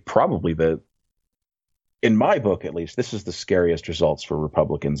 And I think probably in my book, at least, this is the scariest results for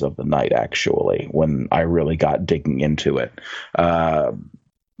Republicans of the night, actually, when I really got digging into it.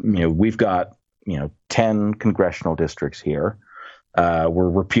 We've got, 10 congressional districts here. We're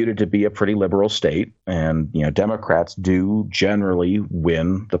reputed to be a pretty liberal state, and Democrats do generally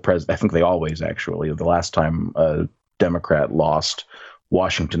win the president. I think they always, actually. The last time a Democrat lost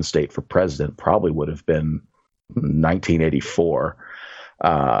Washington State for president probably would have been 1984.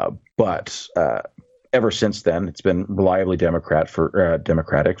 But ever since then, it's been reliably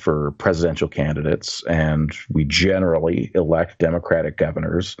Democratic for presidential candidates, and we generally elect Democratic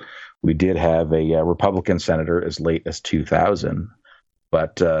governors. We did have a Republican senator as late as 2000.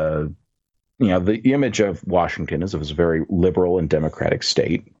 But, the image of Washington is it was a very liberal and democratic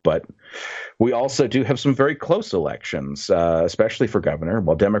state. But we also do have some very close elections, especially for governor.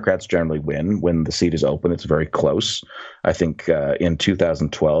 While Democrats generally win when the seat is open, it's very close. I think in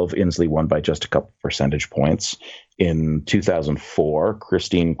 2012, Inslee won by just a couple percentage points. In 2004,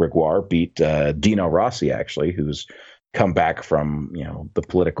 Christine Gregoire beat Dino Rossi, actually, who's come back from the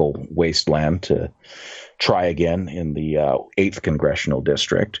political wasteland to try again in the 8th congressional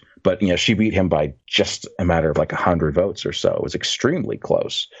district. But she beat him by just a matter of like 100 votes or so. It was extremely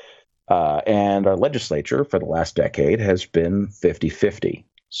close. And our legislature for the last decade has been 50-50.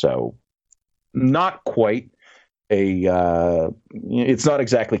 So not quite it's not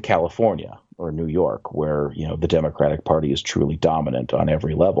exactly California or New York where the Democratic Party is truly dominant on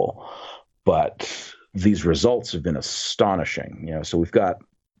every level. But these results have been astonishing. So we've got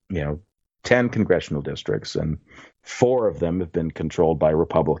 10 congressional districts, and 4 of them have been controlled by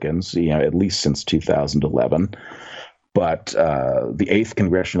Republicans, at least since 2011. But the 8th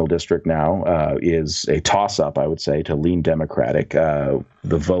congressional district now is a toss-up, I would say, to lean Democratic. The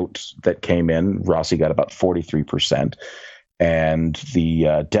vote that came in, Rossi got about 43%, and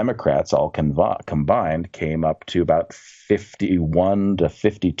the Democrats all combined came up to about 51 to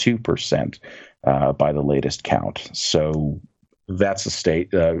 52% by the latest count. So that's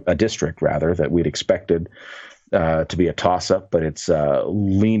a district rather, that we'd expected to be a toss-up, but it's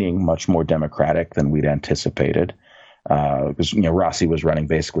leaning much more Democratic than we'd anticipated. Because Rossi was running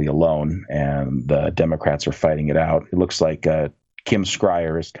basically alone, and the Democrats are fighting it out. It looks like Kim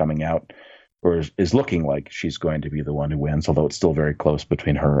Schreier is coming out, or is looking like she's going to be the one who wins, although it's still very close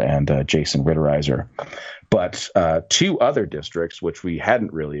between her and Jason Ritterizer. But 2 other districts, which we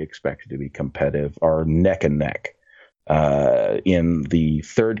hadn't really expected to be competitive, are neck and neck. In the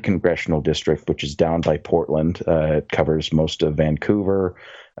 3rd congressional district, which is down by Portland, it covers most of Vancouver,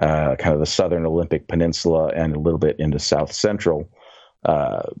 kind of the southern Olympic Peninsula, and a little bit into South Central.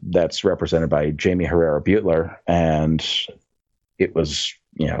 That's represented by Jamie Herrera Beutler, and it was,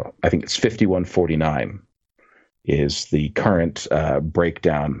 I think it's 51-49 is the current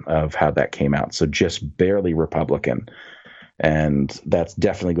breakdown of how that came out. So just barely Republican. And that's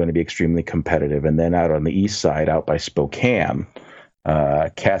definitely going to be extremely competitive. And then out on the east side, out by Spokane,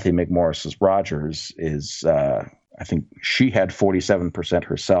 Kathy McMorris Rogers is, I think she had 47%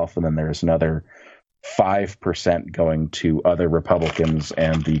 herself, and then there's another 5% going to other Republicans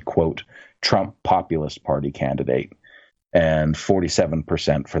and the, quote, Trump Populist Party candidate, and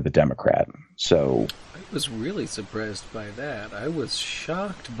 47% for the Democrat. So I was really surprised by that. I was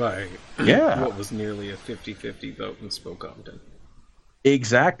shocked by what was nearly a 50-50 vote in Spokane.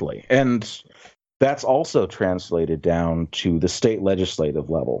 Exactly. And that's also translated down to the state legislative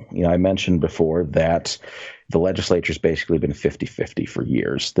level. I mentioned before that the legislature's basically been 50-50 for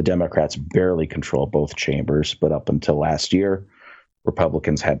years. The Democrats barely control both chambers, but up until last year,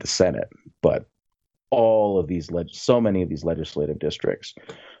 Republicans had the Senate. But all of these, so many of these legislative districts,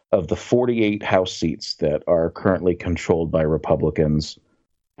 of the 48 House seats that are currently controlled by Republicans,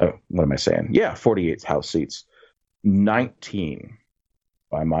 what am I saying? Yeah, 48 House seats. 19,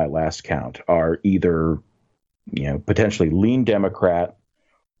 by my last count, are either, potentially lean Democrat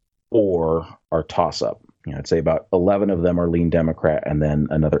or are toss-up. I'd say about 11 of them are lean Democrat, and then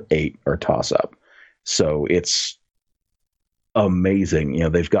another 8 are toss-up. So it's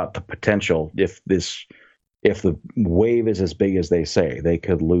amazing. They've got the potential, if the wave is as big as they say, they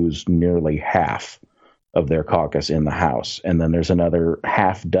could lose nearly half of their caucus in the House. And then there's another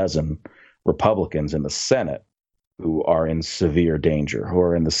half dozen Republicans in the Senate who are in severe danger, who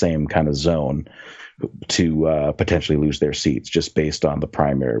are in the same kind of zone to potentially lose their seats just based on the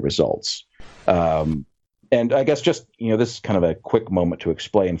primary results. And I guess just, this is kind of a quick moment to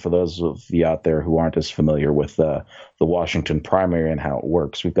explain for those of you out there who aren't as familiar with the Washington primary and how it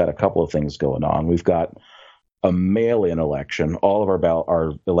works. We've got a couple of things going on. We've got a mail-in election. All of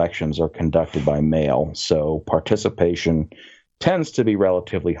our elections are conducted by mail, so participation tends to be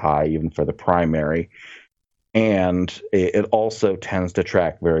relatively high even for the primary, and it also tends to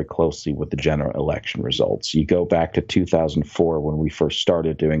track very closely with the general election results. You go back to 2004 when we first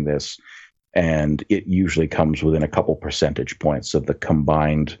started doing this, and it usually comes within a couple percentage points of the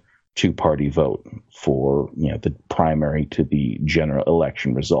combined two-party vote for the primary to the general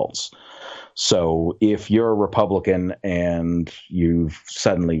election results. So if you're a Republican and you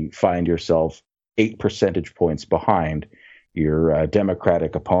suddenly find yourself 8 percentage points behind your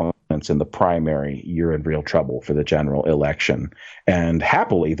Democratic opponents in the primary, you're in real trouble for the general election. And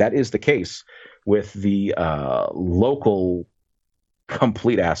happily, that is the case with the local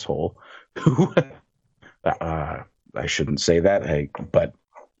complete asshole who, I shouldn't say that, but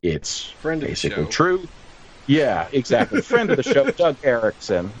it's basically true. Yeah, exactly. Friend of the show, Doug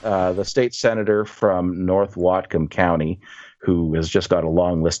Erickson, the state senator from North Whatcom County, who has just got a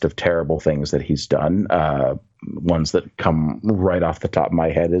long list of terrible things that he's done. Ones that come right off the top of my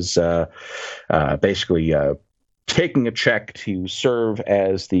head is basically taking a check to serve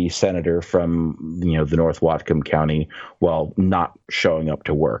as the senator from the North Whatcom County while not showing up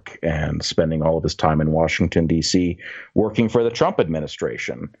to work and spending all of his time in Washington, D.C. working for the Trump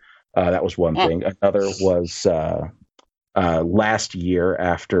administration. That was one thing. Another was last year,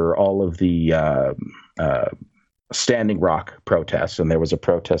 after all of the Standing Rock protests, and there was a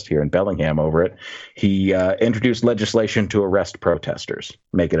protest here in Bellingham over it, he introduced legislation to arrest protesters,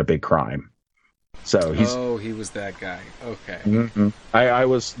 make it a big crime. So he was that guy. Okay. Mm-hmm. I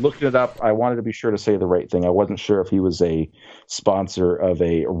was looking it up. I wanted to be sure to say the right thing. I wasn't sure if he was a sponsor of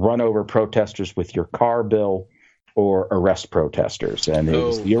a run over protesters with your car bill, or arrest protesters, and it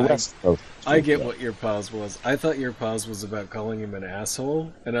was the arrest protesters. I get what your pause was. I thought your pause was about calling him an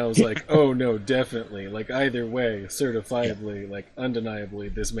asshole, and I was like, oh no, definitely. Like, either way, certifiably, like, undeniably,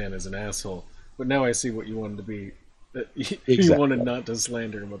 this man is an asshole. But now I see what you wanted to be. You wanted not to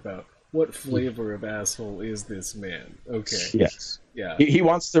slander him about. What flavor of asshole is this man? Okay. Yes. Yeah. He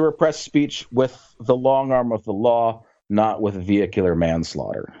wants to repress speech with the long arm of the law, not with vehicular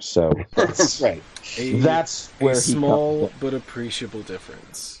manslaughter. So right. That's where a small but appreciable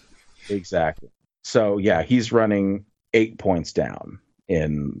difference. Exactly. So yeah, he's running 8 points down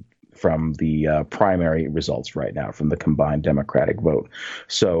from the primary results right now, from the combined Democratic vote.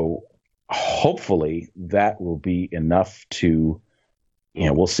 So hopefully that will be enough to,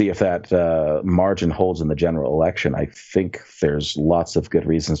 we'll see if that margin holds in the general election. I think there's lots of good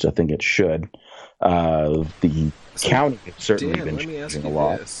reasons to think it should. The county has certainly been changing a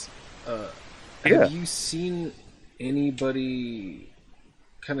lot. Have you seen anybody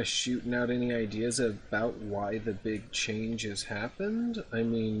kind of shooting out any ideas about why the big change has happened? I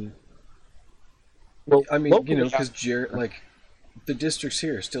mean, because the districts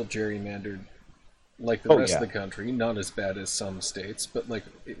here are still gerrymandered, like the rest of the country. Not as bad as some states, but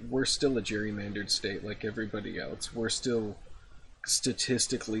we're still a gerrymandered state, like everybody else. We're still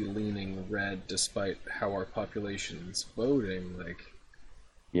statistically leaning red, despite how our population's voting.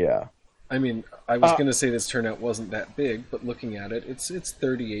 I mean, I was going to say this turnout wasn't that big, but looking at it, it's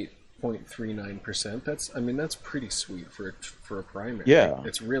 38.39%. That's pretty sweet for a primary. Yeah,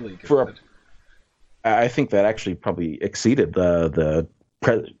 it's really good. I think that actually probably exceeded the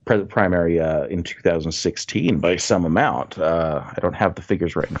primary in 2016 by some amount. I don't have the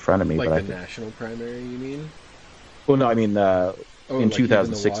figures right in front of me, but the national primary, you mean? Well, no, I mean in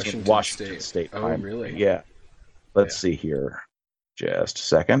 2016, Washington State primary. Oh, really? Yeah. Let's see here. Just a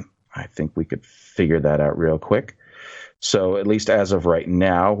second. I think we could figure that out real quick. So at least as of right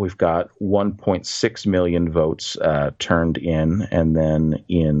now, we've got 1.6 million votes turned in. And then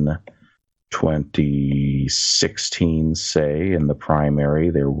in 2016, say, in the primary,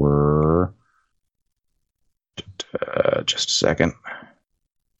 there were... just a second.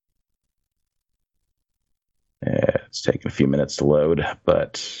 It's taking a few minutes to load,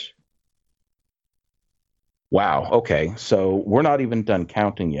 but... Wow. Okay. So we're not even done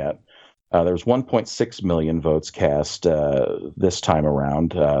counting yet. There's 1.6 million votes cast this time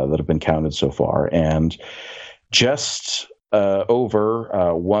around that have been counted so far, and just over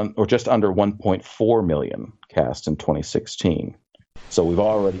just under 1.4 million cast in 2016. So we've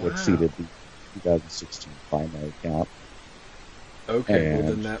already exceeded the 2016 primary count. Okay. Well,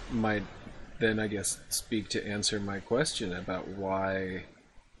 then that might, I guess, speak to answer my question about why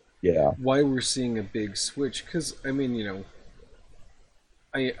we're seeing a big switch. Because I mean,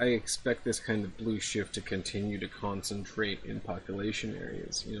 I expect this kind of blue shift to continue to concentrate in population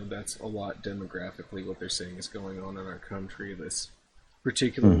areas. That's a lot demographically what they're saying is going on in our country. This,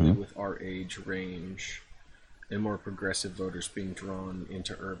 particularly with our age range and more progressive voters being drawn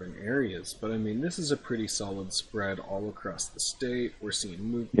into urban areas. But I mean, this is a pretty solid spread all across the state. We're seeing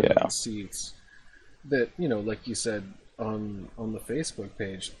movement in seats that, like you said, on the Facebook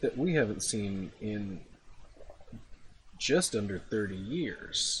page, that we haven't seen in just under 30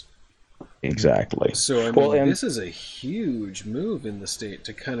 years. Exactly. So I mean, this is a huge move in the state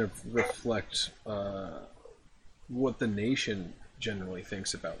to kind of reflect what the nation generally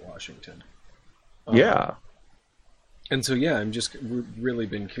thinks about Washington. And so I'm just really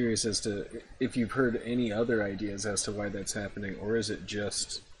been curious as to if you've heard any other ideas as to why that's happening, or is it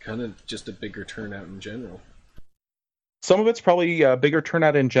just kind of just a bigger turnout in general? Some of it's probably a bigger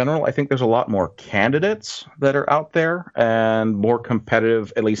turnout in general. I think there's a lot more candidates that are out there and more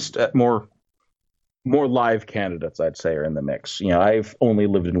competitive, at least more live candidates, I'd say, are in the mix. I've only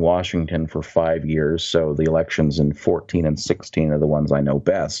lived in Washington for 5 years, so the elections in 14 and 16 are the ones I know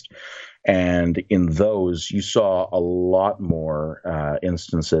best. And in those, you saw a lot more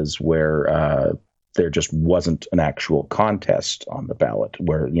instances where there just wasn't an actual contest on the ballot,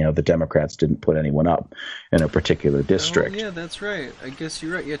 where the Democrats didn't put anyone up in a particular district. Oh, yeah, that's right. I guess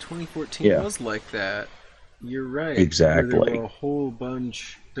you're right. Yeah, 2014 was like that. You're right. Exactly. There were a whole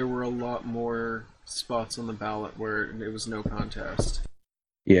bunch. There were a lot more spots on the ballot where it was no contest.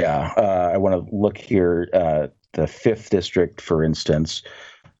 Yeah, I want to look here. The 5th district, for instance.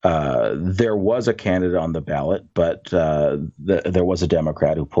 There was a candidate on the ballot, but there was a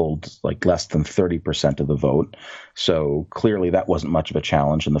Democrat who pulled less than 30% of the vote. So clearly that wasn't much of a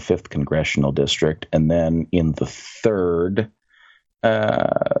challenge in the 5th congressional district. And then in the 3rd,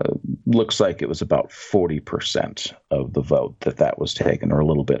 looks like it was about 40% of the vote that was taken, or a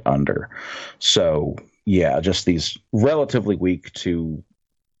little bit under. So yeah, just these relatively weak to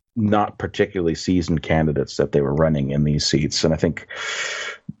not particularly seasoned candidates that they were running in these seats. And I think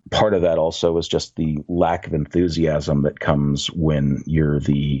part of that also is just the lack of enthusiasm that comes when you're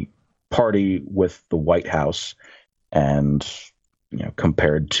the party with the White House, and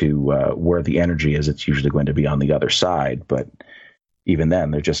compared to where the energy is, it's usually going to be on the other side. But even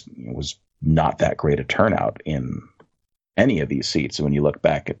then, there just was not that great a turnout in any of these seats. When you look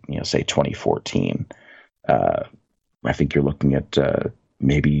back at, say, 2014, I think you're looking at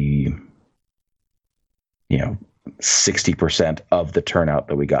maybe 60% of the turnout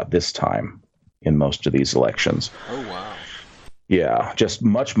that we got this time in most of these elections. Oh wow! Yeah, just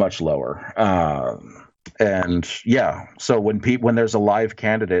much lower. And yeah, so when there's a live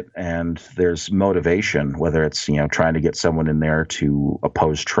candidate and there's motivation, whether it's trying to get someone in there to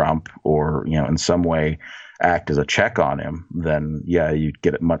oppose Trump or in some way act as a check on him, then yeah, you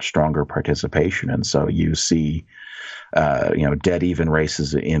get a much stronger participation. And so you see dead even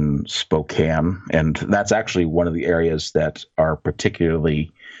races in Spokane, and that's actually one of the areas that are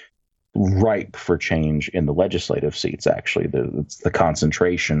particularly ripe for change in the legislative seats. Actually, the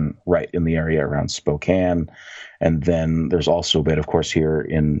concentration right in the area around Spokane, and then there's also a bit, of course, here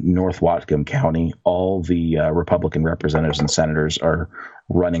in North Whatcom County. All the Republican representatives and senators are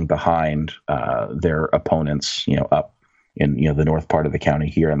running behind their opponents, up in the north part of the county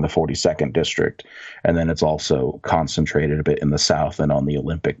here in the 42nd district, and then it's also concentrated a bit in the south and on the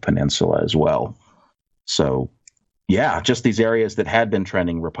Olympic Peninsula as well. So yeah, just these areas that had been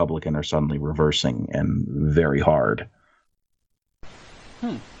trending Republican are suddenly reversing, and very hard.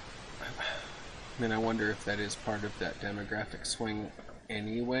 I mean, I wonder if that is part of that demographic swing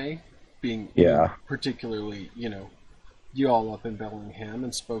anyway, being particularly, you all up in Bellingham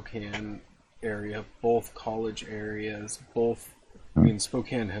and Spokane area, both college areas, both. I mean,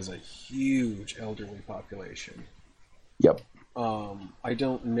 Spokane has a huge elderly population. Yep. I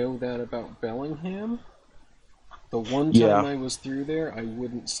don't know that about Bellingham. The one time I was through there, I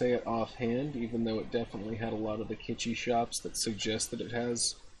wouldn't say it offhand, even though it definitely had a lot of the kitschy shops that suggest that it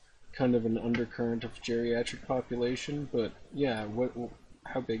has kind of an undercurrent of geriatric population. But yeah,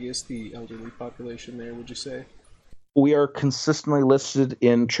 how big is the elderly population there, would you say? We are consistently listed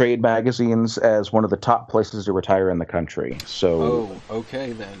in trade magazines as one of the top places to retire in the country. So,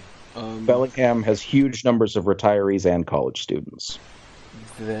 okay then. Bellingham has huge numbers of retirees and college students.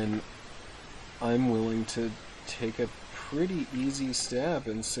 Then I'm willing to take a pretty easy stab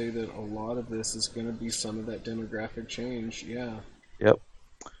and say that a lot of this is going to be some of that demographic change. Yeah. Yep.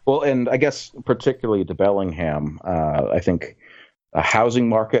 Well, and I guess particularly to Bellingham, I think a housing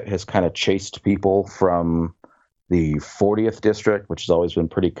market has kind of chased people from the 40th district, which has always been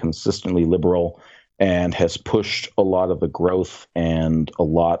pretty consistently liberal, and has pushed a lot of the growth and a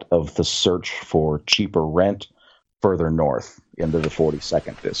lot of the search for cheaper rent further north into the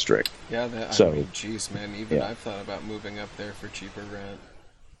 42nd district. Yeah, geez, man, I've thought about moving up there for cheaper rent.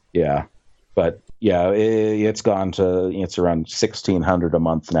 Yeah, but yeah, it's gone to, it's around $1,600 a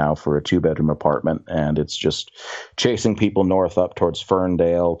month now for a 2-bedroom apartment, and it's just chasing people north up towards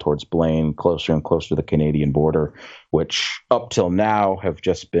Ferndale, towards Blaine, closer and closer to the Canadian border, which up till now have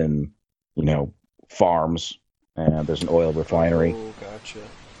just been, farms, and there's an oil refinery. Oh, gotcha.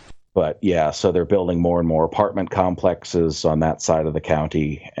 But yeah, so they're building more and more apartment complexes on that side of the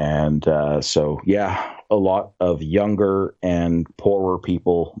county. And so, yeah, a lot of younger and poorer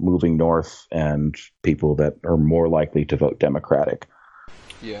people moving north, and people that are more likely to vote Democratic.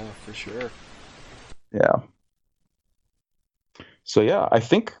 Yeah, for sure. Yeah. So, yeah, I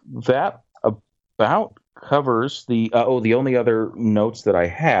think that about covers the only other notes that I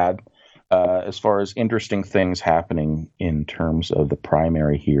had as far as interesting things happening in terms of the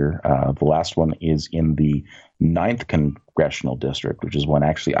primary here. The last one is in the 9th congressional district, which is one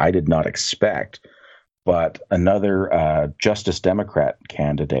actually I did not expect, but another Justice Democrat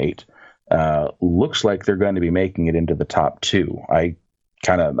candidate looks like they're going to be making it into the top 2. I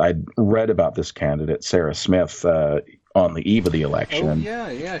read about this candidate, Sarah Smith, on the eve of the election. Oh,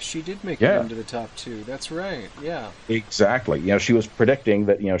 yeah, she did make it into the top 2. That's right, yeah. Exactly. She was predicting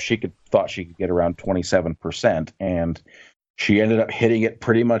that, she thought she could get around 27%, and she ended up hitting it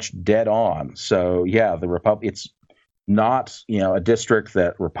pretty much dead on. So, yeah, it's not, a district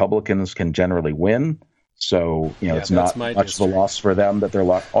that Republicans can generally win. So, it's not much of a loss for them that they're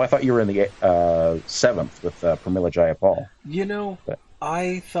lost. Oh, I thought you were in the 7th with Pramila Jayapal.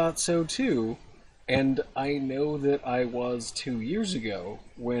 I thought so too. And I know that I was 2 years ago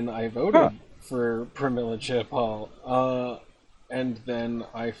when I voted for Pramila Jayapal. And then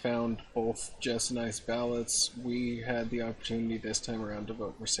I found both Jess and I's ballots. We had the opportunity this time around to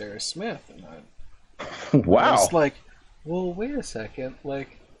vote for Sarah Smith. And Wow. I was like, well, wait a second.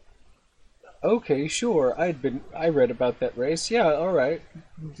 Like, okay, sure. I read about that race. Yeah, all right.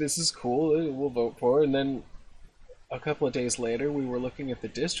 This is cool. We'll vote for it. And then a couple of days later, we were looking at the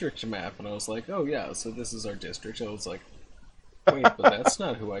district map, and I was like, oh yeah, so this is our district. I was like, wait, but that's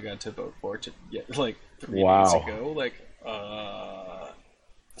not who I got to vote for like 3 days ago. Like,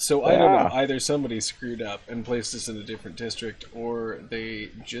 so I don't know. Either somebody screwed up and placed us in a different district, or they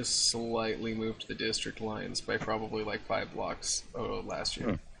just slightly moved the district lines by probably like 5 blocks last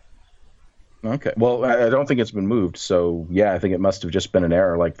year. Okay. Well, I don't think it's been moved. So yeah, I think it must have just been an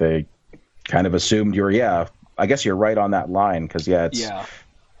error. Like they kind of assumed you're. Yeah, I guess you're right on that line because it's. Yeah.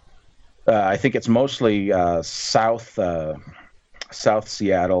 I think it's mostly south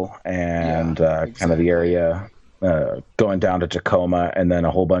Seattle and exactly. Kind of the area going down to Tacoma, and then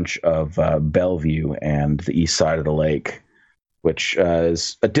a whole bunch of Bellevue and the east side of the lake, which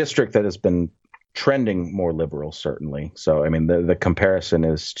is a district that has been trending more liberal, certainly. So, I mean, the comparison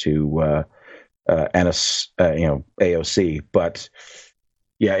is to AOC, but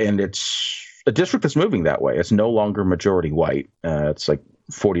yeah, and it's a district that's moving that way. It's no longer majority white. It's like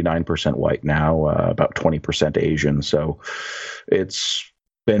 49% white now, about 20% Asian. So it's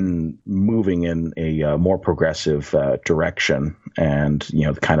been moving in a more progressive direction, and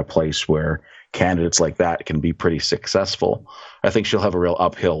the kind of place where candidates like that can be pretty successful. I think she'll have a real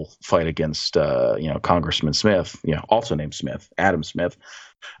uphill fight against Congressman Smith, also named Smith, Adam Smith,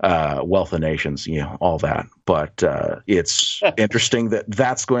 Wealth of Nations, all that. But it's interesting that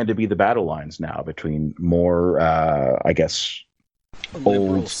that's going to be the battle lines now between more, I guess,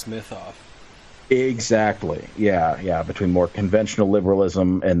 liberal Smithoff. Exactly. Yeah. Between more conventional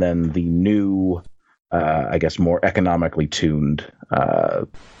liberalism and then the new, I guess, more economically tuned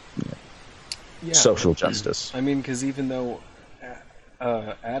social justice. I mean, because even though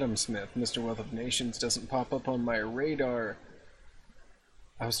Adam Smith, Mr. Wealth of Nations, doesn't pop up on my radar,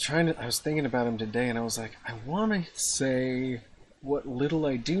 I was thinking about him today, and I was like, I want to say what little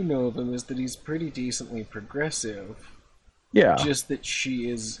I do know of him is that he's pretty decently progressive. Yeah. Just that she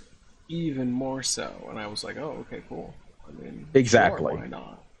is even more so. And I was like, oh, okay, cool. I mean, exactly. Sure, why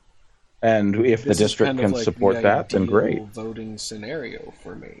not? And if the district can support that, then great. Voting scenario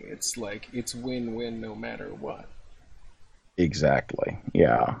for me. It's like, it's win-win no matter what. Exactly.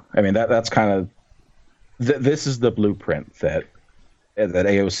 Yeah. I mean, that's kind of, this is the blueprint that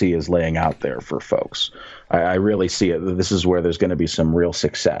AOC is laying out there for folks. I really see it. This is where there's going to be some real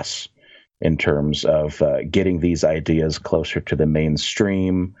success in terms of getting these ideas closer to the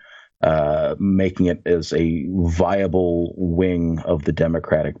mainstream, making it as a viable wing of the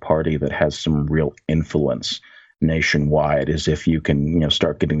Democratic Party that has some real influence nationwide, as if you can,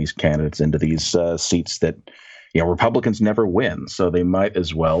 start getting these candidates into these seats that, Republicans never win. So they might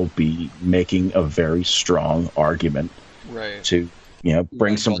as well be making a very strong argument to,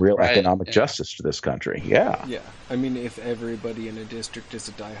 bring some real economic justice to this country. Yeah. Yeah. I mean, if everybody in a district is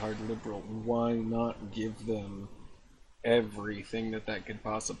a diehard liberal, why not give them everything that could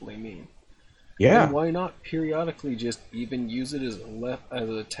possibly mean? Yeah. And why not periodically just even use it as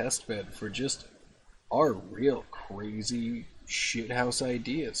a test bed for just our real crazy shithouse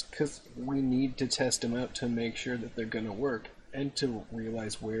ideas? Because we need to test them out to make sure that they're going to work, and to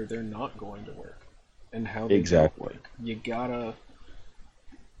realize where they're not going to work and how they don't work.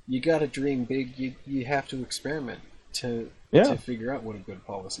 You gotta dream big. You have to experiment to figure out what a good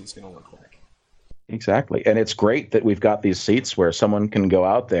policy is going to look like. Exactly. And it's great that we've got these seats where someone can go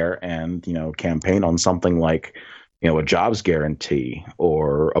out there and, campaign on something like, a jobs guarantee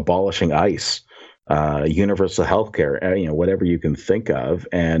or abolishing ICE, universal health care, whatever you can think of,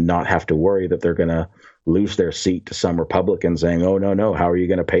 and not have to worry that they're going to lose their seat to some Republican saying, oh, no, how are you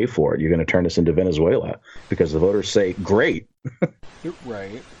going to pay for it? You're going to turn us into Venezuela, because the voters say, great.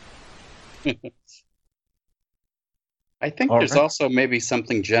 Right. I think there's also maybe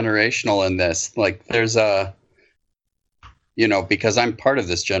something generational in this. Like there's because I'm part of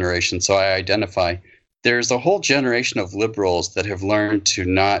this generation, so I identify. There's a whole generation of liberals that have learned to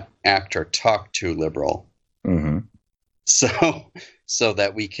not act or talk too liberal. Mm-hmm. So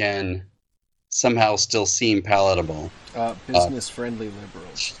that we can somehow still seem palatable. Business-friendly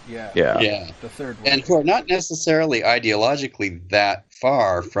liberals. Yeah. The third one. And who are not necessarily ideologically that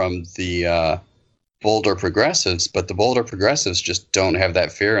far from the bolder progressives, but the bolder progressives just don't have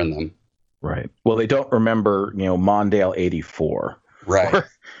that fear in them. Right. Well, they don't remember, Mondale 84. Right. Or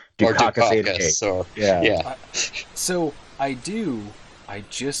Dukakis 88. Yeah. So I do. I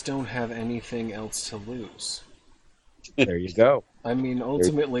just don't have anything else to lose. There you go. I mean,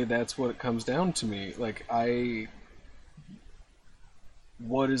 ultimately, that's what it comes down to me. Like,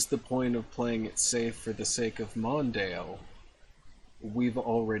 what is the point of playing it safe for the sake of Mondale? We've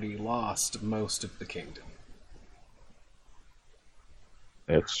already lost most of the kingdom.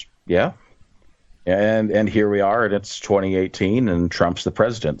 It's and here we are, and it's 2018, and Trump's the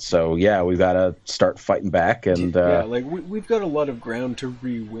president. So yeah, we've got to start fighting back, and like we've got a lot of ground to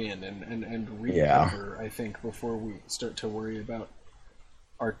re-win and recover. I think before we start to worry about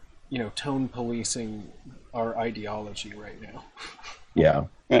our tone policing our ideology right now. Yeah,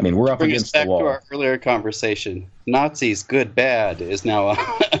 I mean, we're up against the wall. To our earlier conversation, Nazis, good, bad, is now an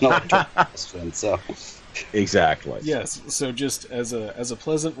electoral question. So. Exactly. Yes. So just as a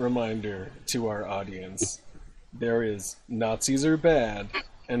pleasant reminder to our audience, there is Nazis are bad,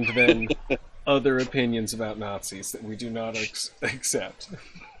 and then other opinions about Nazis that we do not accept.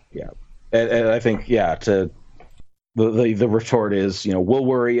 Yeah, and I think the retort is, we'll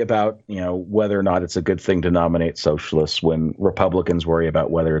worry about whether or not it's a good thing to nominate socialists when Republicans worry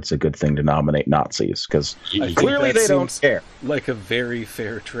about whether it's a good thing to nominate Nazis, because clearly they don't care. Like a very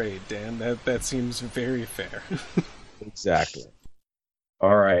fair trade, Dan. That seems very fair. Exactly.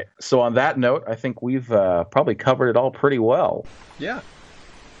 All right. So on that note, I think we've probably covered it all pretty well. Yeah.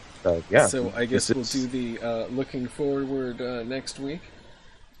 Yeah. So I guess we'll do the looking forward next week.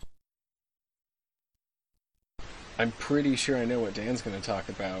 I'm pretty sure I know what Dan's going to talk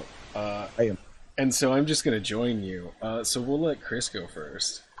about. I am. And so I'm just going to join you. So we'll let Chris go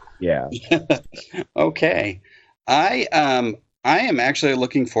first. Yeah. Okay. I am actually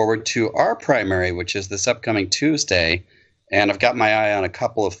looking forward to our primary, which is this upcoming Tuesday, and I've got my eye on a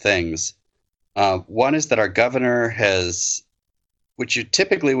couple of things. One is that our governor has, which you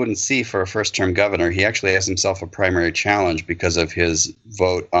typically wouldn't see for a first-term governor, he actually has himself a primary challenge because of his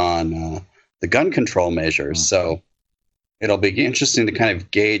vote on the gun control measures. Mm-hmm. So it'll be interesting to kind of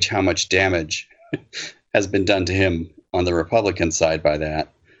gauge how much damage has been done to him on the Republican side by that.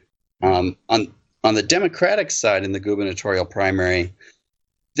 On the Democratic side, in the gubernatorial primary,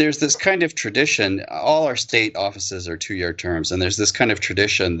 there's this kind of tradition. All our state offices are 2-year terms, and there's this kind of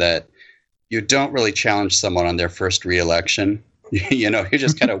tradition that you don't really challenge someone on their first reelection. You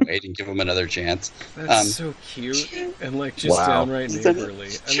just kind of wait and give them another chance. That's so cute and just downright neighborly.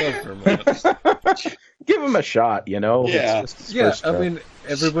 I love Vermont. Give them a shot, Yeah, I mean,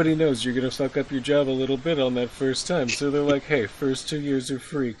 everybody knows you're gonna fuck up your job a little bit on that first time, so they're like, "Hey, first 2 years are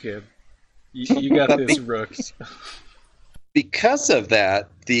free, kid. You got this, rook." Because of that,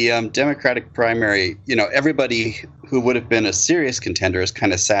 the Democratic primary, everybody who would have been a serious contender has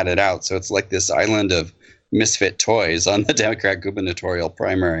kind of sat it out. So it's like this island of misfit toys on the Democrat gubernatorial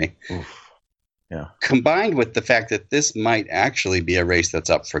primary. Oof. Yeah. Combined with the fact that this might actually be a race that's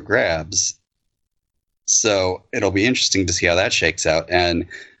up for grabs. So it'll be interesting to see how that shakes out. And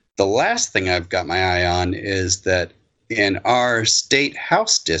the last thing I've got my eye on is that in our state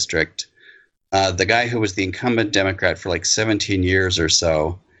House district, the guy who was the incumbent Democrat for 17 years or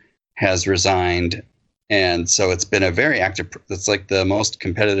so has resigned. And so it's been a very active, it's like the most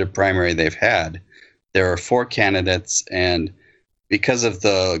competitive primary they've had. There are 4 candidates, and because of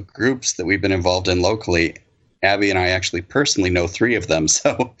the groups that we've been involved in locally, Abby and I actually personally know 3 of them.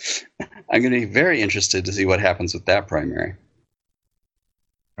 So I'm going to be very interested to see what happens with that primary.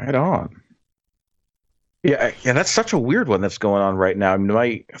 Right on. Yeah, that's such a weird one that's going on right now.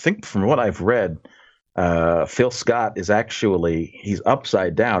 I think from what I've read, Phil Scott is he's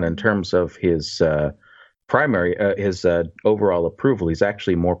upside down in terms of his primary, his overall approval. He's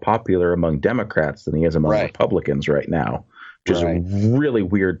actually more popular among Democrats than he is among Republicans right now, which is a really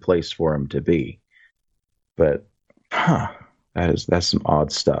weird place for him to be. But that's some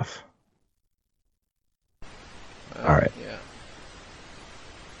odd stuff. All right. Yeah.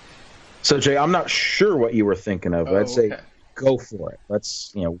 So Jay, I'm not sure what you were thinking of. I'd say go for it.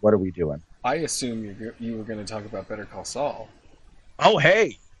 Let's, what are we doing? I assume you were going to talk about Better Call Saul. Oh,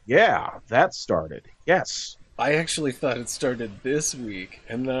 hey. Yeah, that started. Yes. I actually thought it started this week,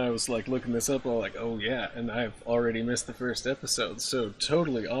 and then I was looking this up, all oh yeah, and I've already missed the first episode, so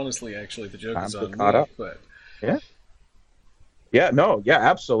totally, honestly, actually, the joke is on me, up. But...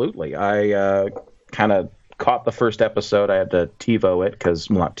 absolutely. I kind of caught the first episode. I had to TiVo it, because,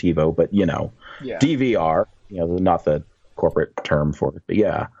 well, not TiVo, but, DVR, not the corporate term for it, but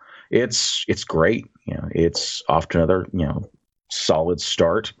yeah, it's great. It's off to another, solid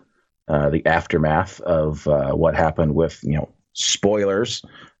start. The aftermath of what happened with, spoilers,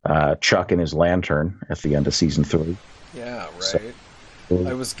 Chuck and his lantern at the end of season 3. Yeah, right. So,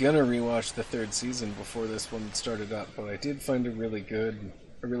 I was going to rewatch the 3rd season before this one started up, but I did find a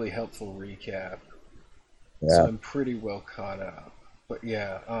really helpful recap. Yeah. So I'm pretty well caught up. But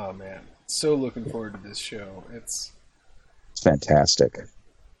yeah, oh man, so looking forward to this show. It's fantastic.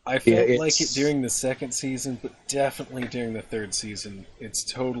 I felt like it during the second season, but definitely during the third season, it's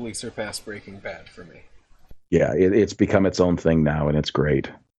totally surpassed Breaking Bad for me. Yeah, it's become its own thing now, and it's great.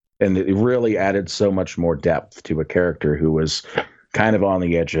 And it really added so much more depth to a character who was kind of on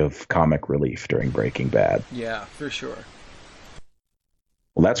the edge of comic relief during Breaking Bad. Yeah, for sure.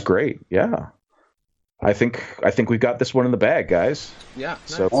 Well, that's great. Yeah. I think we've got this one in the bag, guys. Yeah.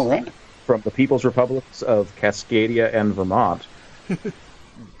 Nice. So, all right. From the People's Republics of Cascadia and Vermont.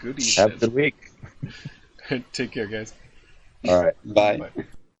 Good evening. Have a good week. Take care, guys. All right. Bye. Bye.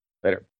 Later.